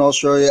never been to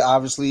Australia,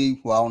 obviously.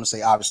 Well, I want to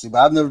say obviously, but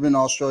I've never been to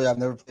Australia. I've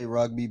never played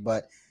rugby,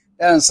 but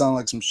that doesn't sound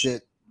like some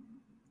shit.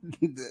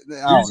 There's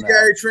a guy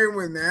I train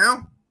with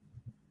now.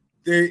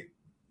 They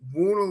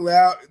won't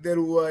allow,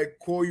 that'll like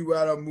call you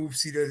out on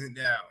moves he doesn't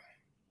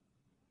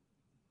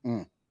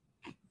know.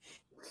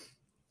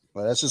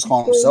 Well, that's just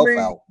calling himself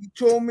out. He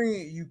told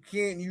me you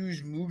can't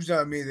use moves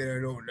on me that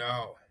I don't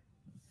know.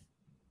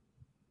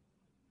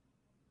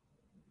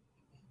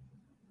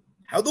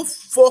 How the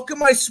fuck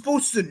am I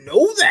supposed to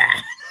know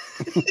that?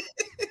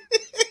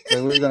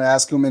 So we're going to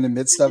ask him in the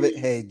midst of it,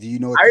 hey, do you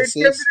know what this is? I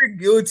attempted a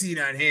guillotine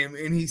on him,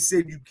 and he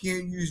said you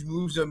can't use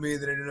moves on me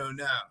that I don't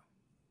know.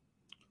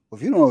 Well,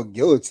 if you don't know a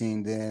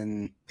guillotine,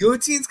 then...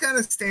 Guillotine's kind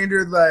of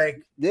standard,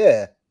 like...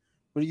 Yeah.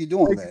 What are you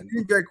doing like, then?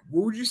 Like,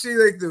 what would you say,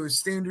 like, the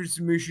standard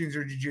submissions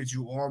or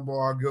jiu-jitsu?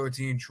 Armbar,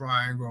 guillotine,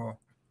 triangle.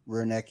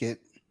 Rear naked.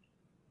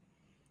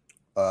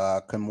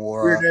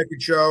 Kimura. Rear naked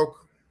choke.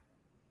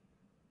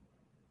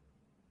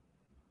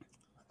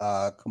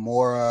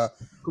 Kimura,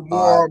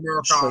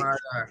 Americana,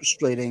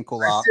 straight ankle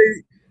lock.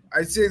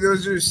 I'd say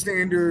those are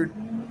standard.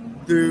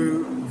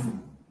 The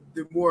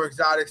more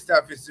exotic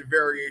stuff is the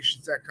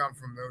variations that come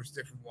from those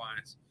different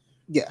ones.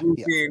 Yeah,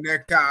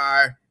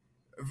 necktie,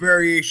 a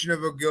variation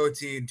of a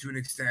guillotine to an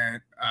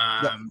extent.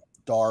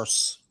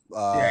 Darce.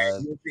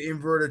 The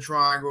inverted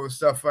triangle,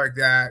 stuff like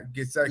that.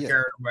 Gets that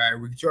carried away.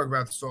 We can talk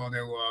about this all day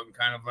long.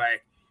 Kind of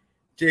like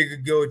take a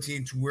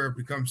guillotine to where it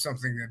becomes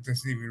something that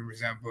doesn't even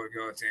resemble a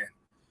guillotine.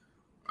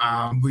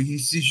 But he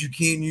says you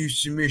can't use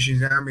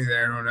submissions on me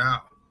that I don't know.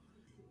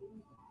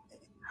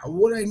 How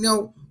would I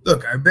know?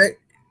 Look, I bet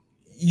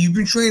you've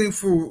been training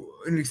for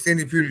an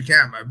extended period of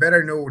time. I bet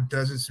I know a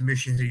dozen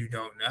submissions that you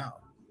don't know.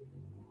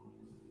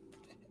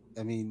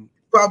 I mean,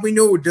 probably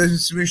know a dozen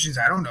submissions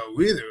I don't know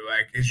either.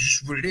 Like, it's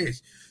just what it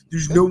is.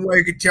 There's no way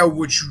I could tell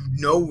what you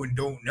know and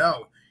don't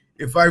know.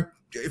 If I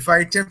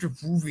attempt to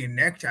prove a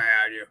necktie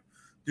out of you,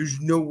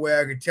 there's no way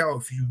I could tell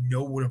if you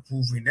know what a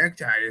proving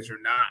necktie is or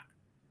not.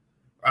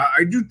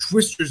 I do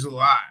twisters a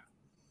lot.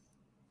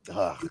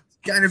 It's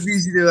kind of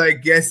easy to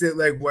like guess that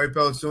like white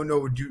belts don't know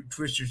what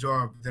twisters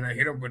are, but then I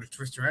hit them with a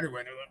twister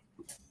anyway.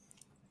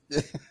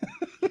 Like,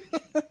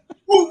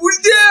 what was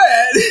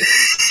that?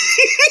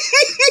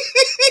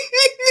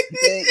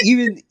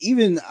 even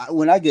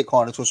when I get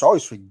caught in a twister, I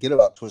always forget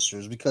about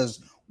twisters because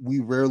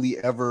we rarely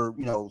ever,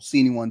 see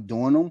anyone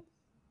doing them.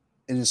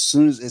 And as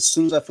soon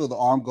as I feel the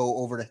arm go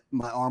over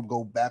my arm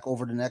go back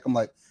over the neck, I'm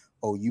like,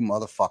 oh, you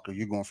motherfucker,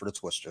 you're going for the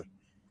twister.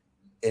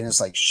 And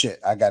it's like, shit,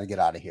 I got to get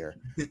out of here.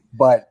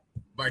 But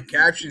my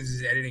captions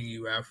is editing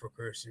you out for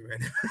cursing right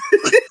now.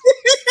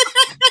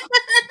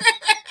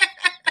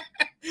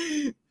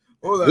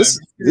 Hold on. This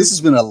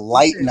has been a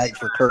light night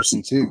for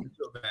cursing too.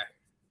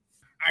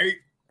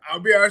 I'll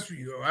be honest with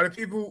you. A lot of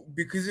people,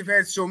 because they've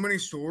had so many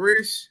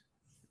stories,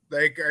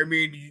 like, I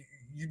mean,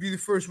 you'd be the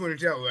first one to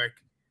tell. Like,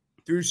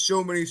 there's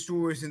so many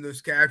stories in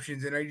those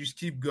captions, and I just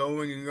keep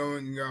going and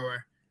going and going.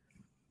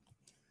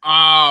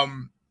 I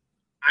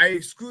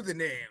exclude the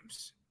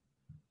names.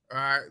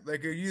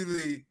 Like I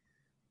usually,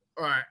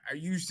 all right, I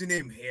used the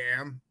name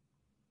Ham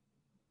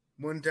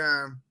one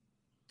time.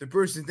 The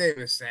person's name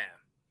is Sam,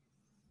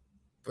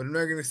 but I'm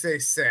not gonna say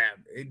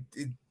Sam.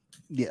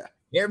 Yeah.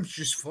 Ham's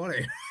just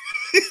funny.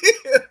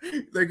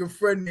 Like a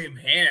friend named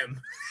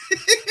Ham.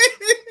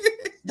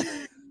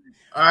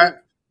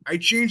 I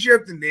change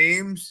up the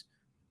names.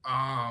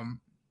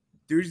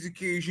 There's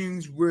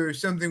occasions where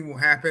something will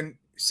happen.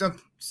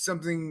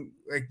 Something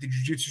like the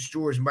jiu-jitsu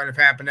stores might have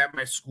happened at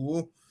my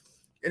school,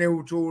 and it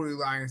will totally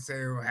lie and say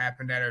it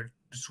happened at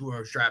the school I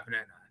was dropping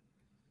at.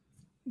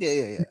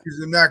 Yeah. Because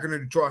I'm not going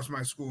to toss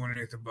my school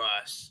underneath the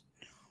bus.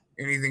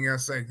 Anything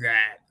else like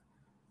that.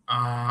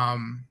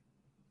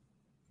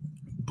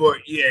 But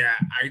yeah,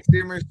 I'd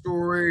say my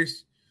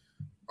stories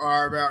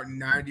are about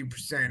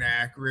 90%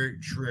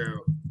 accurate,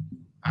 true.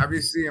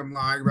 Obviously, I'm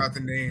lying about the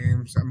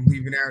names. I'm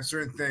leaving out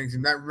certain things.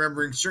 I'm not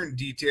remembering certain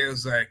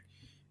details, like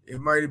it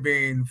might have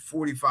been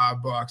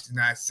 $45 and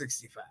not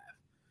 65.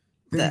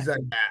 Things like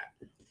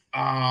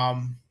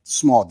that.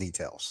 Small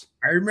details.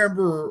 I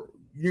remember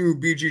you,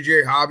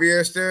 BJJ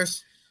Hobbyist,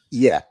 this.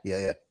 Yeah.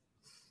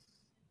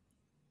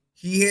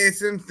 He had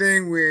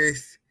something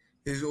with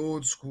his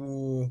old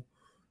school,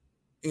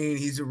 and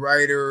he's a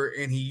writer,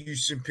 and he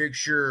used some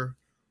picture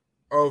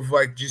of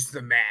like just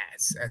the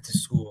mats at the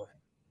school.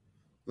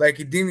 Like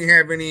it didn't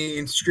have any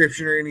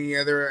inscription or any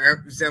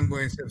other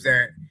semblance of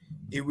that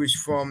it was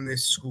from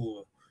this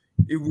school.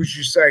 It was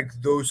just like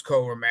those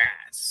color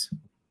mats.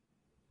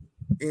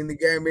 And the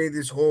guy made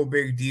this whole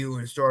big deal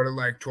and started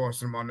like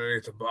tossing them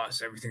underneath the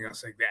bus, everything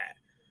else like that.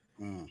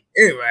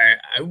 Anyway,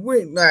 I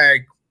went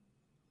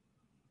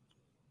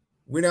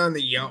on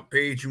the Yelp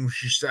page and was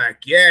just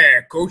like,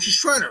 yeah, coach is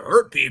trying to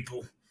hurt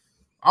people.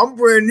 I'm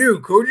brand new.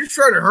 Coach is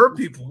trying to hurt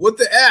people. What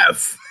the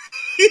F?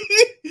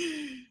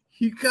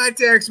 He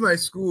contacts my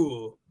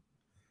school,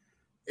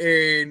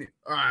 and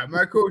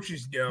my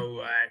coaches know,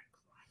 like,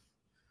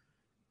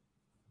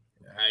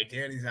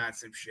 Danny's on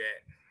some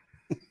shit.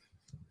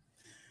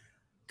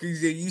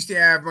 Because they used to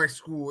have my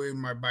school in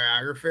my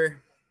biography.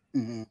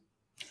 Mm-hmm.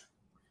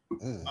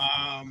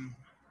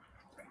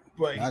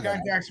 But he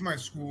contacts my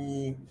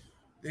school.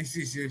 They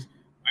says,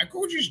 my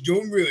coaches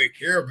don't really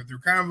care, but they're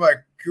kind of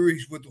like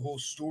curious what the whole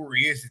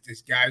story is, that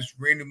this guy's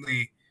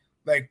randomly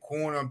like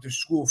calling up the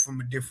school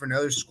from a different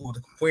other school to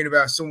complain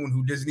about someone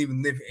who doesn't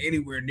even live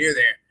anywhere near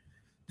there.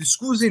 The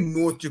school's in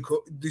North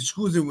Dakota. The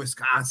school's in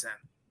Wisconsin.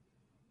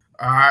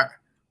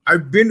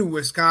 I've been to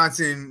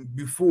Wisconsin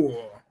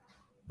before,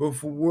 but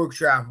for work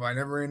travel, I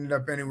never ended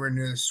up anywhere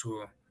near the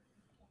school.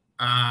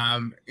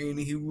 And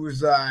he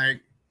was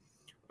like,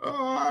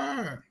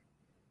 anyway,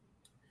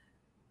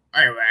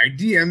 I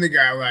DM the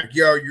guy like,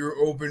 yo, you're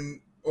open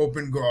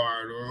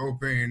guard or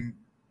open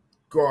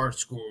guard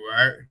school,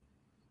 right?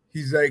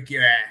 He's like,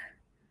 yeah.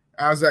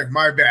 I was like,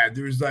 my bad.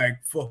 There's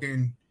like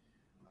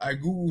I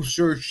Google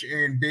search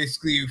and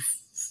basically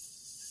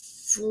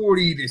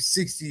 40 to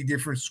 60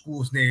 different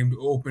schools named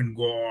open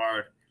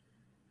guard.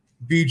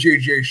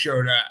 BJJ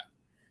showed up.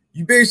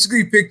 You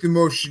basically pick the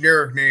most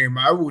generic name.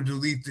 I will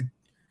delete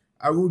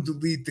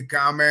the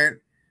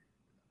comment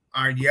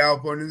on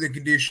Yelp under the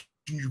condition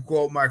you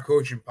quote my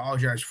coach and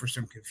apologize for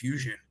some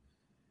confusion.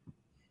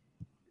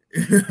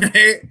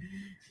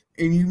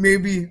 And you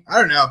maybe,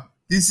 I don't know.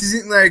 This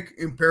isn't like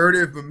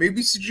imperative, but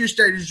maybe suggest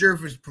I deserve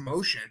his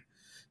promotion.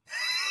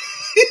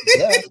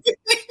 Yeah.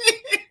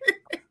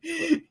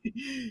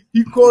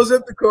 He calls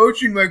up the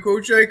coach, and my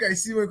coach, like, I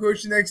see my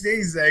coach the next day.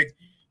 He's like,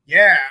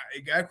 yeah, a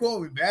guy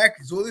called me back.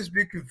 It's all this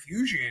big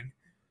confusion.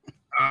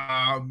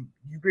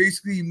 You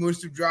basically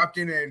must have dropped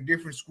in at a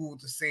different school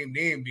with the same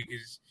name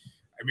because,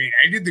 I mean,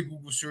 I did the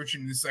Google search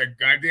and it's like,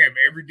 goddamn,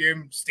 every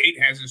damn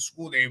state has a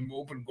school named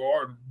Open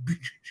Guard.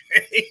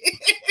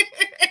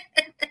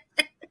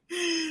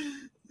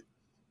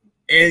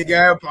 And the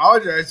guy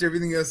apologized,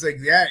 everything else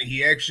like that.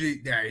 He actually,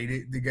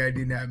 the guy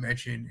did not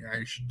mention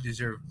I should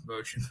deserve a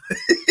promotion.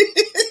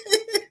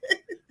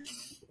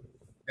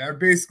 That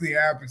basically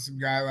happened. Some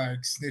guy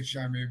like snitched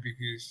on me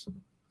because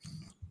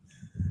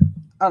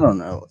I don't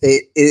know.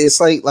 It's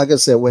like I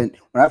said, when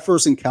I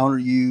first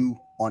encountered you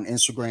on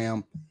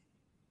Instagram,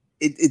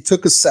 it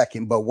took a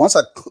second, but once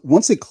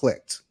it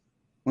clicked,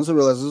 once I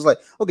realized, it was like,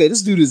 okay,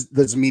 this dude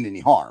doesn't mean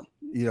any harm.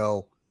 You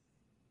know,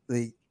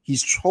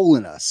 he's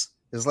trolling us.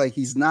 It's like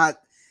he's not,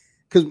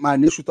 because my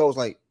initial thought was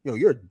like, yo,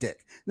 you're a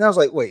dick. And I was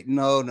like, wait,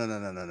 no.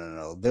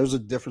 There's a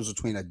difference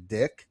between a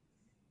dick.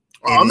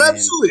 I'm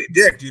absolutely a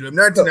dick, dude. I'm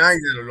not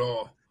denying that at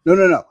all.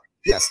 No.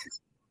 Yes.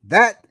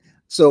 That.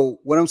 So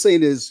what I'm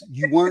saying is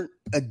you weren't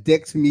a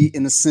dick to me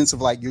in the sense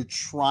of like you're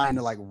trying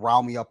to like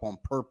rile me up on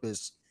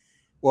purpose.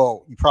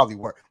 Well, you probably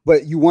weren't,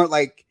 but you weren't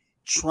like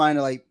trying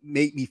to like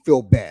make me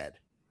feel bad.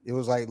 It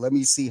was like, let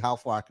me see how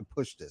far I can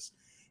push this.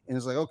 And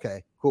it's like,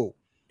 okay, cool.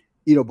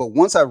 You know, but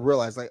once I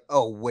realized like,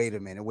 oh, wait a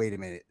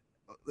minute.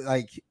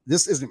 Like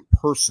this isn't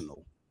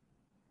personal.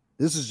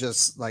 This is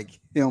just like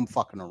him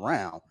fucking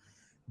around.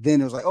 Then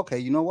it was like, okay,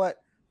 you know what?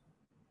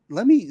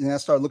 And I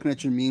started looking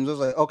at your memes. I was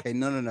like, okay,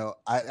 no.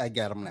 I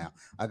got him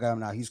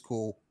now. He's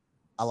cool.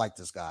 I like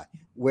this guy.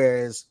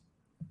 Whereas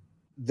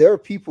there are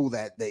people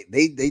that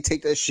they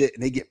take that shit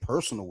and they get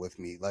personal with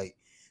me, like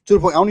to the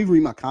point I don't even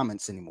read my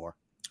comments anymore.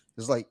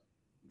 It's like,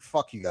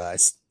 fuck you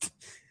guys.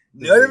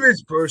 None of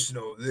it's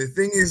personal. The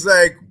thing is,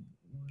 like,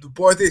 the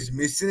part that's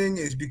missing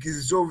is because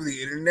it's over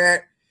the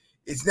internet.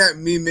 It's not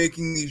me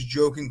making these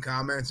joking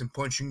comments and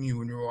punching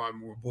you in your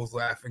arm. We're both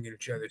laughing at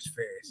each other's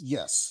face.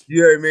 Yes.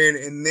 You know what I mean?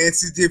 And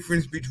that's the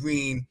difference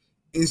between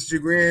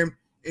Instagram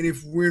and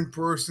if we're in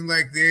person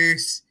like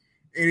this,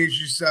 and it's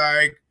just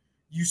like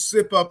you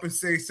slip up and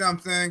say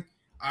something,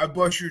 I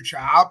bust your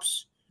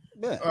chops.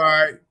 Yeah. All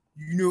right.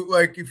 You know,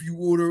 like if you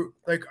order,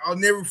 like I'll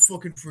never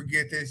fucking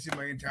forget this in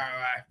my entire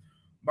life.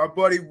 My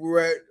buddy, we're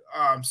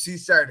at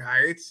Seaside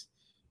Heights.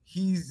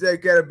 He's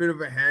like got a bit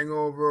of a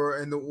hangover,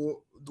 and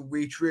the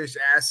waitress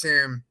asked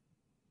him,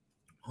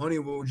 "Honey,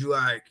 what would you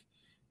like?"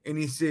 And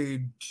he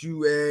said,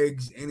 2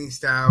 eggs, any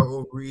style,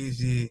 over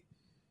easy.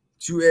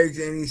 2 eggs,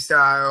 any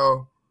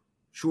style.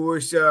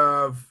 Choice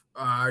of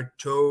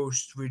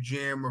toast with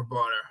jam or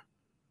butter.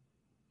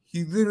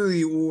 He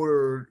literally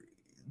ordered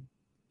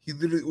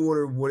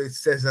what it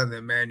says on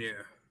the menu.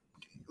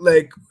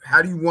 Like,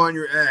 how do you want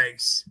your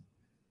eggs?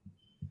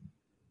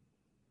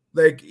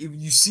 Like, if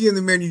you see in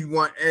the menu you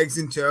want eggs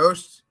and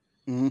toast,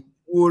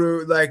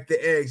 order like the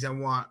eggs. I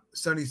want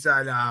sunny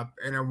side up,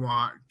 and I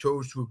want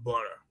toast with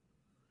butter.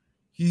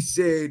 He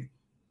said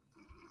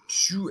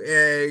 2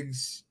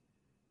 eggs,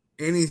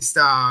 any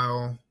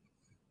style,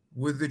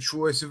 with the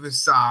choice of a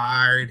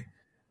side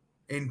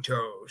and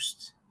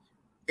toast.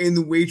 And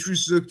the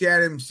waitress looked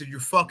at him and said, "You're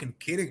fucking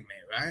kidding me,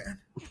 right?"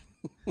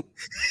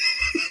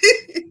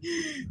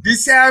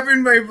 This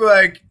happened maybe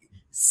like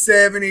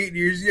 7-8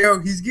 years ago.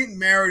 He's getting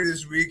married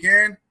this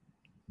weekend.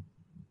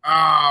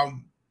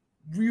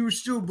 We were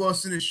still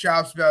busting his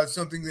chops about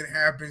something that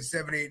happened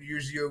 7-8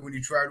 years ago when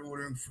he tried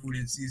ordering food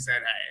in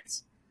Seaside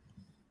Heights.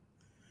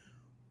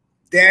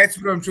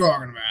 That's what I'm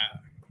talking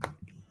about.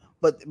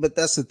 But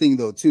that's the thing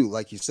though too.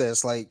 Like you said,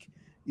 it's like,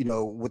 you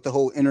know, with the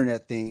whole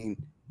internet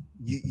thing,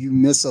 you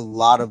miss a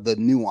lot of the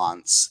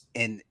nuance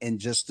and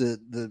just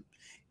the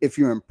if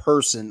you're in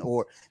person,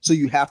 or so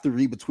you have to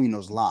read between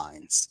those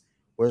lines.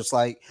 Where it's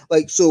like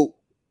so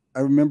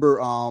I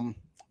remember I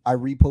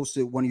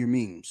reposted one of your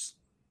memes,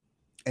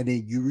 and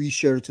then you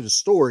reshared it to the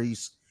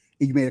stories,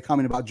 and you made a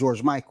comment about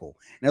George Michael.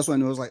 And that's when I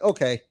knew, I was like,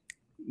 okay,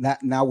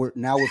 now we're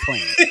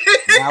playing.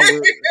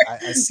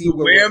 I see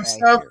where we're at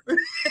stuff.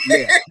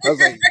 Here. Yeah, I was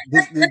like,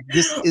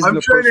 this isn't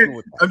a personal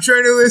attack. I'm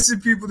trying to listen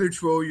to people to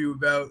troll you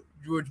about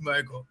George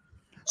Michael.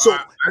 So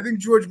I think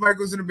George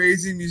Michael's an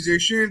amazing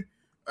musician.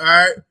 All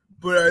right,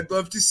 but I'd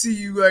love to see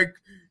you like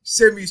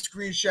send me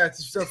screenshots and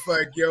stuff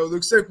like, yo,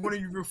 looks like one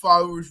of your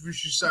followers was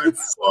just like,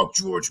 "Fuck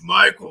George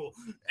Michael,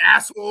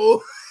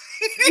 asshole."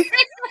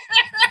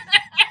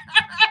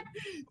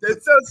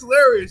 That sounds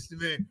hilarious to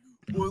me.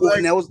 Or well,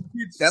 like, and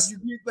you start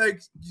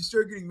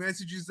getting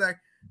messages like,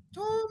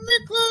 "Hold me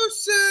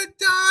closer,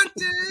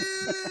 Dante."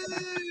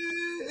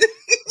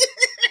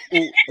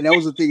 And that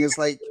was the thing. It's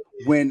like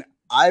when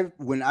I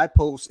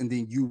post and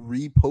then you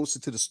repost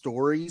it to the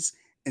stories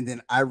and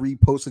then I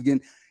repost again.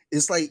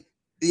 It's like,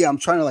 yeah, I'm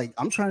trying to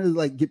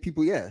get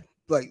people,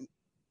 like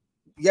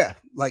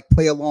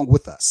play along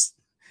with us,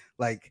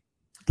 like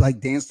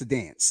dance to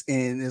dance.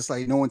 And it's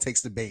like no one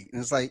takes the bait. And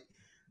it's like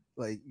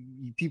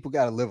people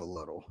got to live a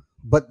little.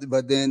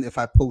 But then if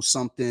I post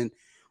something,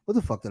 what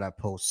the fuck did I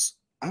post?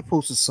 I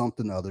posted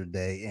something the other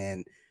day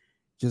and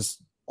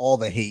just all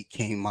the hate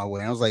came my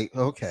way. And I was like,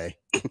 okay,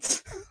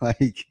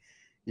 like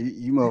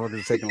you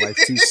motherfuckers taking life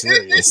too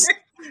serious.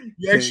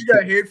 Yeah, she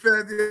got hate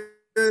for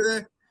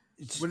that.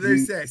 What did they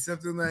say?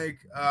 Something like,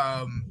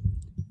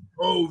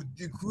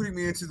 including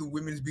me into the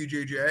women's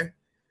BJJ.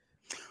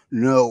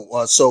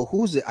 No, so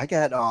who's it? I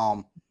got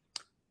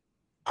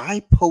I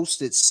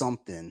posted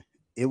something.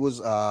 It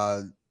was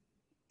a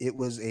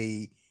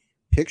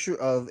picture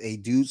of a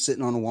dude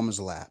sitting on a woman's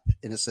lap,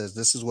 and it says,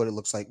 "This is what it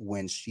looks like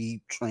when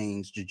she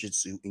trains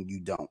jiu-jitsu and you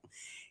don't."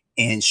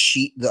 And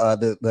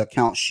the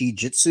account She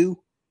Jitsu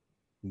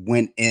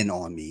went in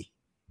on me.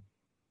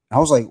 I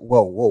was like,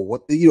 whoa,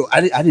 what? You know,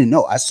 I didn't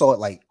know. I saw it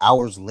like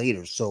hours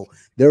later. So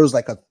there was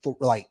like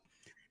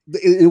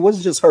it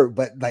wasn't just her,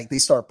 but like they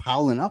started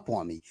piling up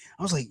on me.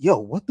 I was like, yo,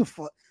 what the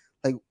fuck?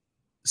 Like,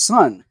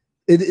 son.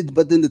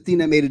 But then the thing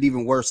that made it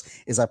even worse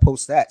is I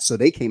post that. So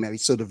they came at me.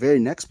 So the very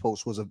next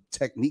post was a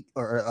technique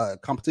or a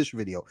competition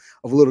video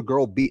of a little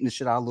girl beating the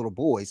shit out of little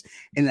boys.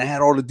 And I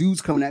had all the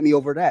dudes coming at me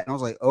over that. And I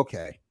was like,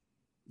 okay,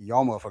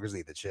 y'all motherfuckers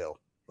need to chill.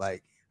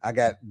 Like, I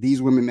got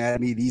these women mad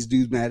at me, these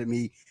dudes mad at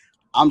me.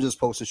 I'm just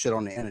posting shit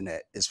on the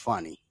internet. It's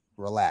funny.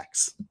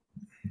 Relax.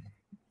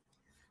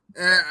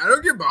 I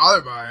don't get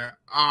bothered by it.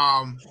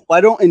 Well, I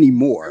don't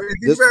anymore.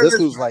 This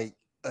was like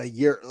a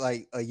year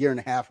and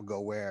a half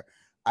ago where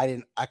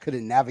I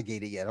couldn't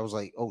navigate it yet. I was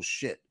like, oh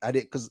shit.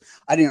 Because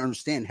I didn't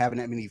understand having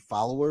that many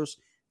followers.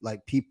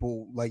 Like,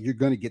 people, like, you're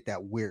gonna get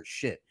that weird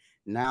shit.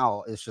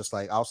 Now it's just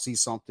like I'll see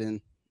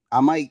something, I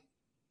might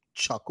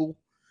chuckle,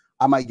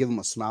 I might give them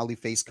a smiley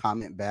face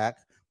comment back,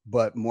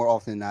 but more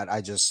often than not,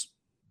 I just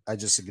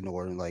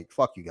ignore and like,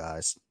 fuck you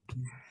guys.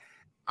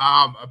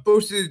 I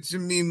posted to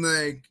meme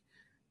like,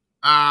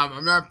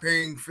 I'm not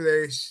paying for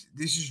this.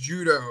 This is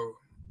judo.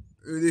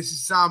 This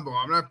is sambo.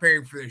 I'm not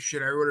paying for this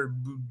shit. I ordered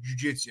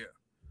jiu-jitsu.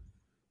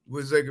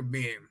 Was like a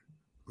meme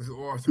with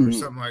author or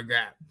something like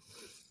that.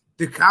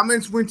 The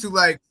comments went to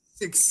like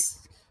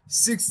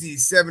 60,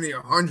 70,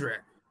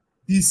 100.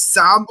 These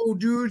sambo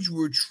dudes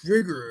were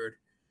triggered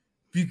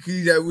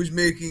because I was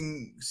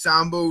making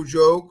sambo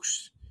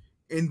jokes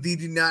and they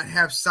did not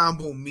have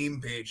sambo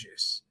meme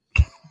pages.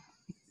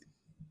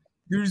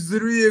 There's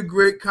literally a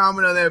great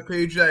comment on that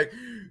page, like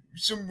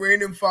some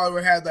random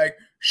follower had like,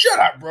 "Shut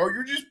up, bro!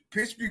 You're just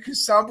pissed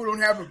because Sambo don't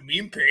have a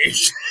meme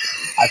page."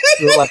 I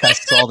feel like I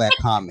saw that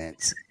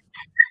comment.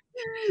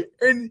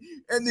 And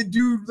the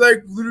dude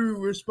like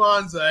literally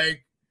responds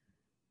like,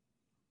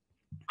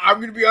 "I'm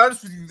gonna be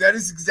honest with you, that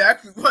is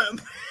exactly why I'm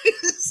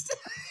pissed."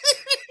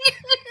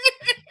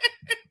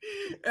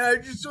 And I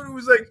just thought it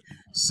was like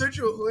such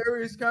a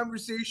hilarious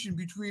conversation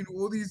between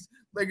all these,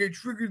 like I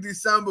triggered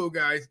these Sambo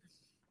guys,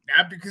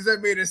 not because I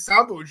made a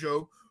Sambo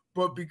joke,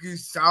 but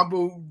because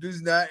Sambo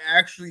does not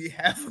actually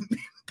have a meme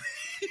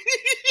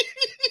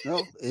page.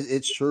 No,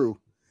 it's true.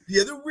 The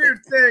other weird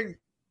thing,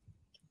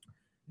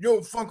 you know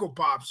what Funko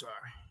Pops are?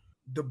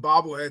 The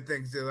bobblehead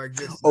things, they're like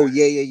this. Oh,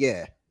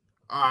 yeah.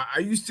 I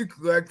used to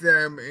collect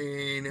them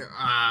in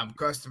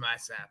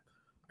Customize app.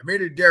 I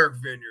made a Derek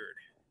Vineyard,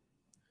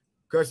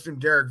 custom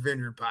Derek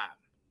Vineyard pop.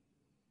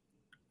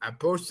 I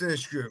posted in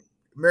this group,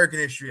 American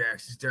History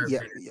X, Derek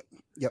Vineyard.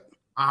 Yep.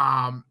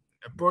 I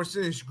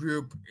posted in this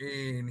group,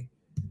 and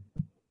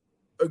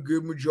a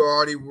good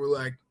majority were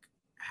like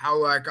how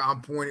like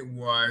on point it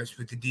was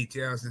with the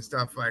details and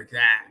stuff like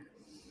that.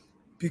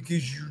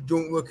 Because you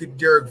don't look at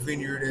Derek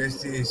Vineyard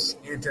as this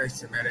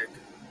anti-Semitic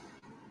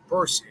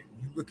person.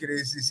 You look at it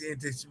as this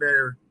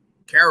anti-Semitic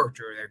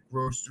character that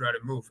grows throughout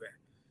a movie.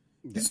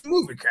 This is a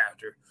movie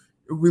character.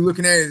 Are we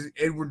looking at it as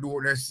Edward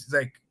Norton as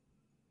like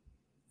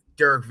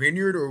Derek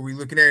Vineyard, or are we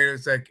looking at it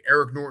as like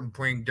Eric Norton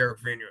playing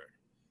Derek Vineyard?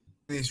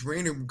 This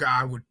random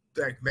guy would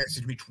like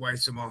message me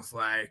twice a month,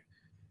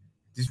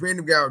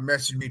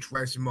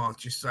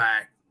 just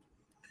like,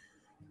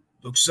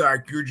 looks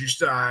like you're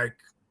just like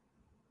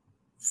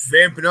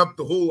vamping up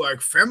the whole like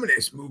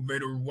feminist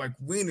movement or like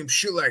random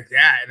shit like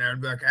that. And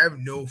I'd be like, I have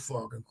no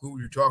fucking clue what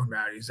you're talking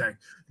about. He's like,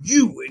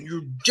 you and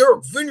your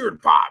Derek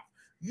Vineyard pop.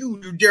 You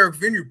and your Derek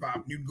Vineyard pop.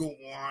 And you'd go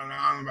on and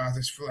on about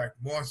this for like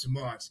months and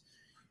months.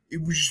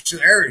 It was just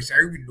hilarious.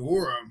 I would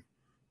ignore him.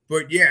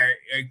 But yeah,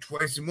 like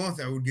twice a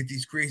month I would get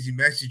these crazy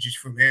messages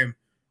from him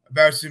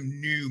about some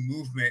new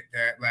movement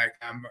that like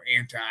I'm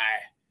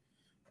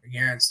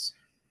against.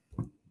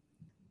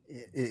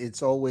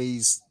 It's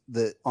always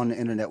on the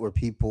internet where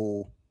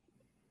people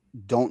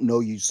don't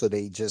know you, so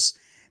they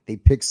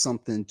pick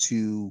something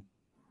to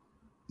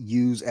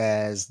use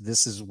as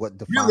this is what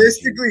defines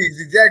realistically you.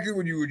 It's exactly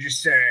what you were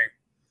just saying.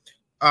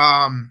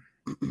 I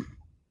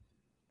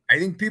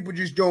think people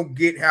just don't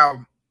get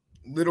how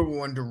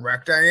little and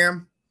direct I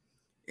am,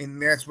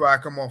 and that's why I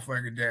come off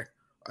like a dick.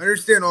 I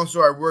understand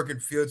also I work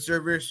in field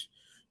service,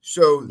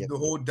 so the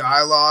whole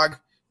dialogue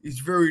is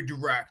very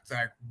direct.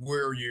 Like,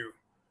 where are you?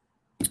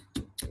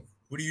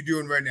 What are you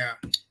doing right now?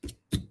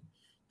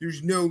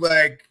 There's no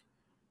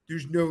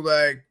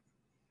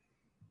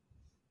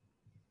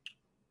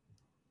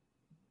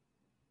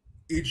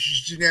it's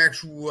just an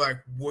actual like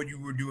what you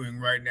were doing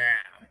right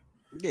now.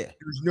 Yeah.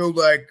 There's no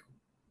like,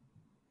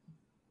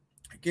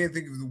 I can't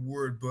think of the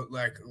word, but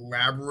like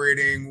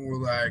elaborating or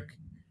like,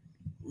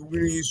 we're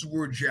going to use the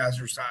word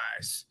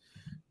jazzercise.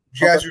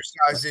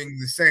 Jazzercising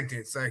the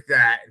sentence like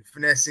that and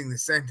finessing the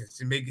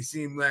sentence and make it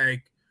seem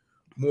like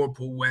more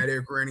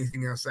poetic or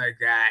anything else like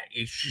that.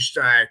 It's just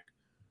like,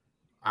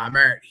 I'm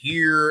at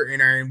here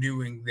and I am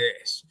doing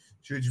this.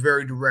 So it's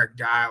very direct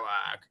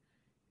dialogue.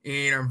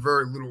 And I'm a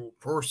very little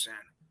person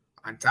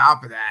on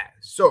top of that.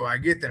 So I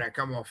get that I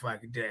come off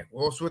like a dick.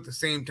 Also at the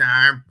same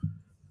time,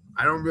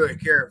 I don't really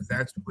care if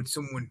that's what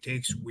someone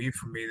takes away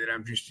from me, that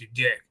I'm just a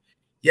dick.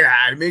 Yeah,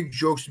 I make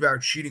jokes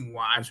about cheating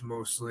wives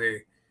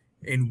mostly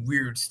and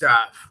weird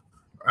stuff,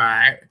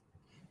 right?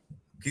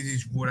 Because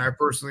it's what I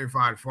personally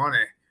find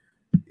funny.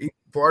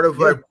 Part of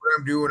like what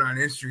I'm doing on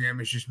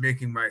Instagram is just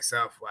making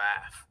myself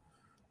laugh.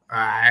 All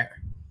right.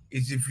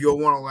 Is if you'll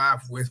want to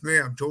laugh with me,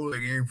 I'm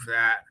totally game for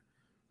that.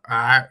 All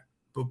right.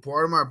 But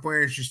part of my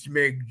plan is just to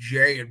make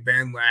Jay and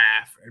Ben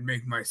laugh and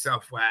make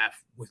myself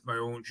laugh with my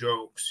own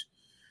jokes.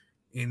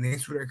 And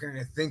that's what I kind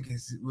of think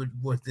is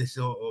what this is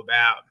all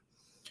about.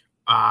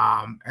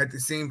 At the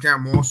same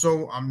time,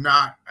 also,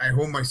 I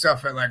hold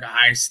myself at like a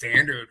high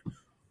standard.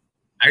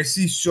 I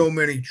see so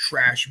many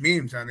trash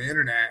memes on the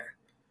internet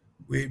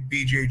with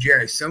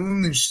BJJ. Some of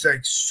them are just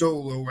like so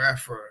low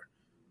effort.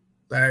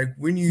 Like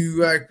when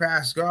you like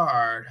pass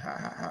guard, ha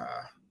ha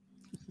ha.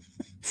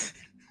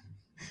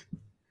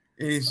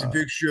 And it's a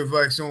picture of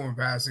like someone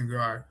passing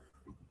guard.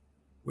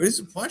 Where's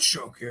the punch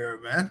joke here,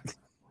 man?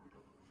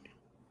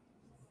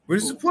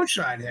 Where's the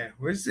punchline here?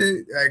 Where's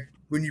it like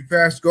when you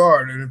pass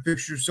guard and a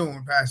picture of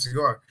someone passing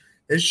guard?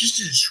 It's just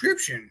a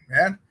description,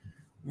 man.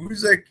 It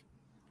was like,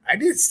 I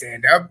did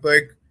stand up.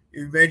 Like,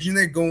 Imagine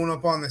that going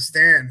up on the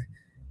stand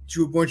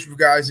to a bunch of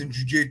guys in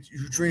jiu-jitsu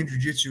who train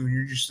jiu-jitsu, and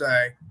you're just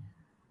like,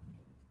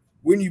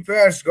 when you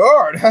pass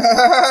guard.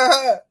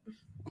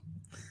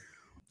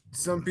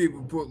 Some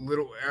people put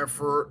little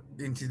effort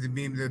into the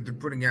meme that they're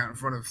putting out in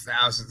front of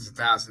thousands and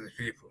thousands of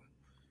people.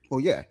 Well,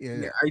 yeah.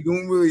 I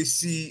can't really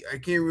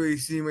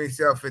see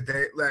myself at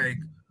that like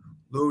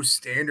low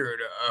standard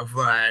of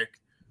like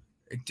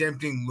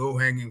attempting low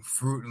hanging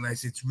fruit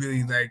unless it's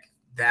really like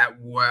that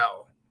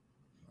well.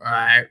 All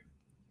right.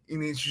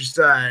 And it's just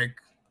like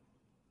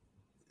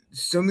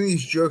some of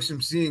these jokes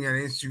I'm seeing on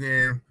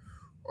Instagram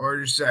are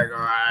just like,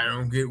 I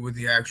don't get what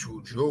the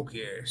actual joke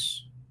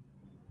is.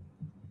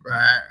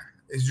 Right?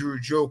 Is there a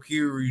joke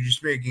here or are you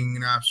just making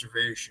an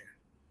observation?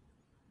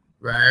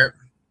 Right?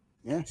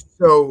 Yeah.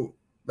 So,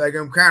 like,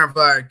 I'm kind of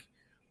like,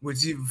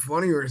 what's even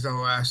funnier is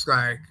I'll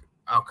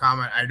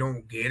comment, I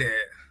don't get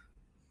it.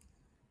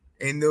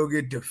 And they'll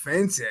get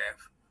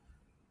defensive.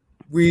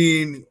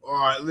 When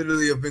I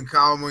literally have been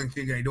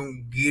commenting, I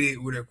don't get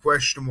it with a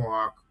question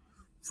mark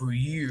for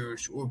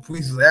years, or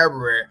please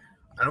elaborate,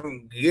 I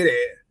don't get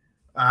it.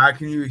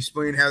 Can you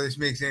explain how this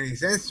makes any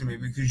sense to me?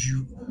 Because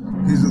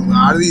a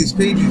lot of these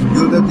pages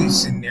build up these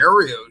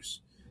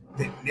scenarios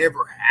that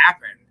never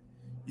happen.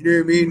 You know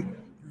what I mean?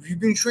 If you've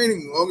been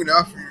training long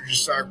enough, and you're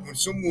just like, when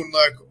someone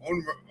like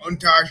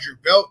unties your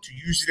belt to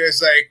use it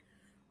as like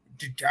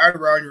to tie it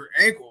around your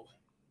ankle.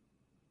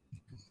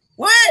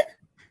 What?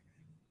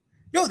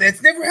 No,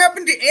 that's never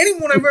happened to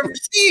anyone I've ever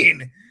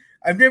seen.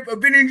 I've been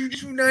in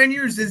jiu-jitsu for 9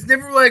 years. That's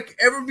never like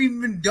ever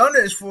been done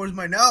as far as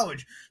my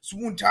knowledge.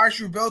 Someone ties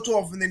your belt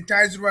off and then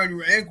ties it around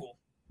your ankle.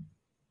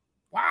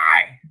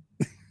 Why?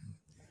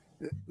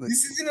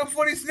 This isn't a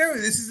funny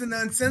scenario. This is a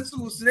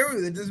nonsensical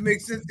scenario that doesn't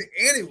make sense to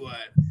anyone.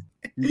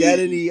 You got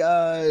any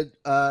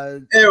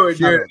Anyway,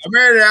 dude, I'm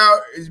headed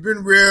out. It's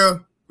been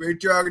real.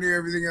 Great talking to you,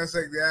 everything else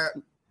like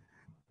that.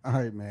 All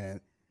right,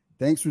 man.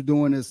 Thanks for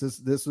doing this.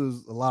 This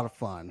was a lot of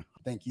fun.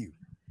 Thank you.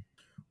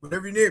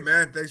 Whatever you need,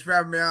 man. Thanks for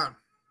having me on.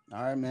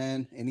 All right,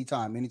 man.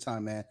 Anytime,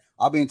 man.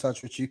 I'll be in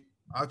touch with you.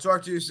 I'll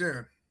talk to you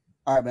soon.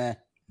 All right, man.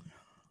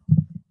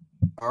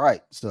 All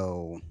right.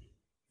 So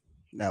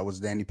that was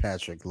Danny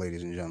Patrick,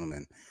 ladies and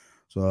gentlemen.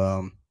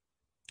 So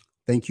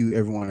thank you,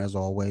 everyone, as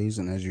always,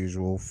 and as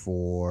usual,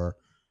 for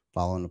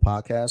following the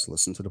podcast,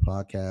 listen to the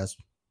podcast.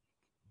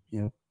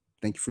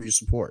 Thank you for your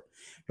support.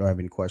 If you have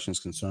any questions,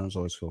 concerns,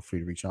 always feel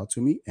free to reach out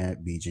to me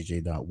at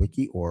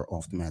bjj.wiki or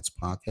Off the Mats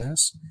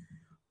Podcast,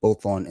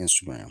 both on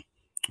Instagram.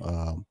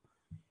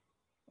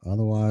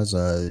 Otherwise,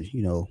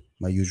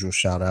 my usual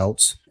shout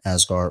outs,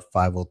 Asgard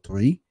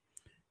 503.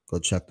 Go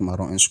check them out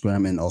on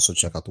Instagram and also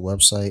check out the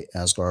website,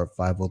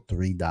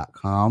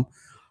 asgard503.com.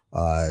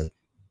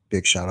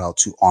 Big shout out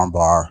to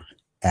Armbar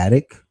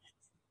Attic,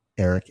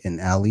 Eric and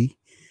Ali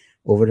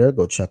over there.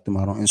 Go check them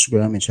out on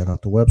Instagram and check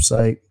out the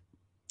website.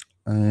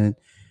 And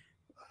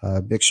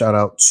big shout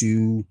out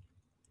to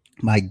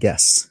my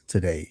guests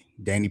today,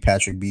 Danny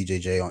Patrick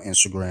BJJ on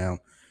Instagram.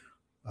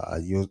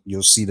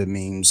 You'll see the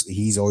memes.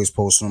 He's always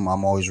posting them.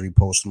 I'm always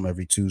reposting them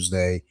every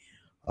Tuesday.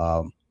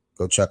 Go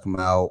check him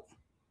out.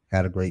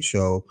 Had a great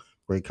show,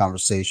 great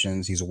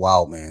conversations. He's a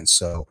wild man.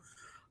 So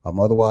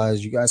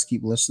otherwise, you guys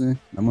keep listening.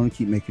 I'm going to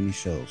keep making these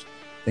shows.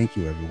 Thank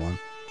you, everyone.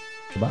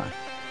 Goodbye.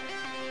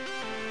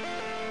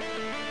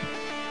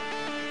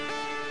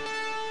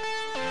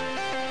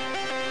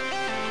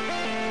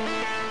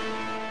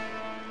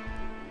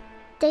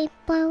 They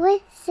were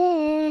with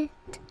it.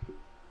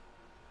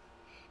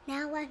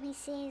 Now let me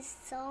sing a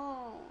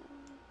song.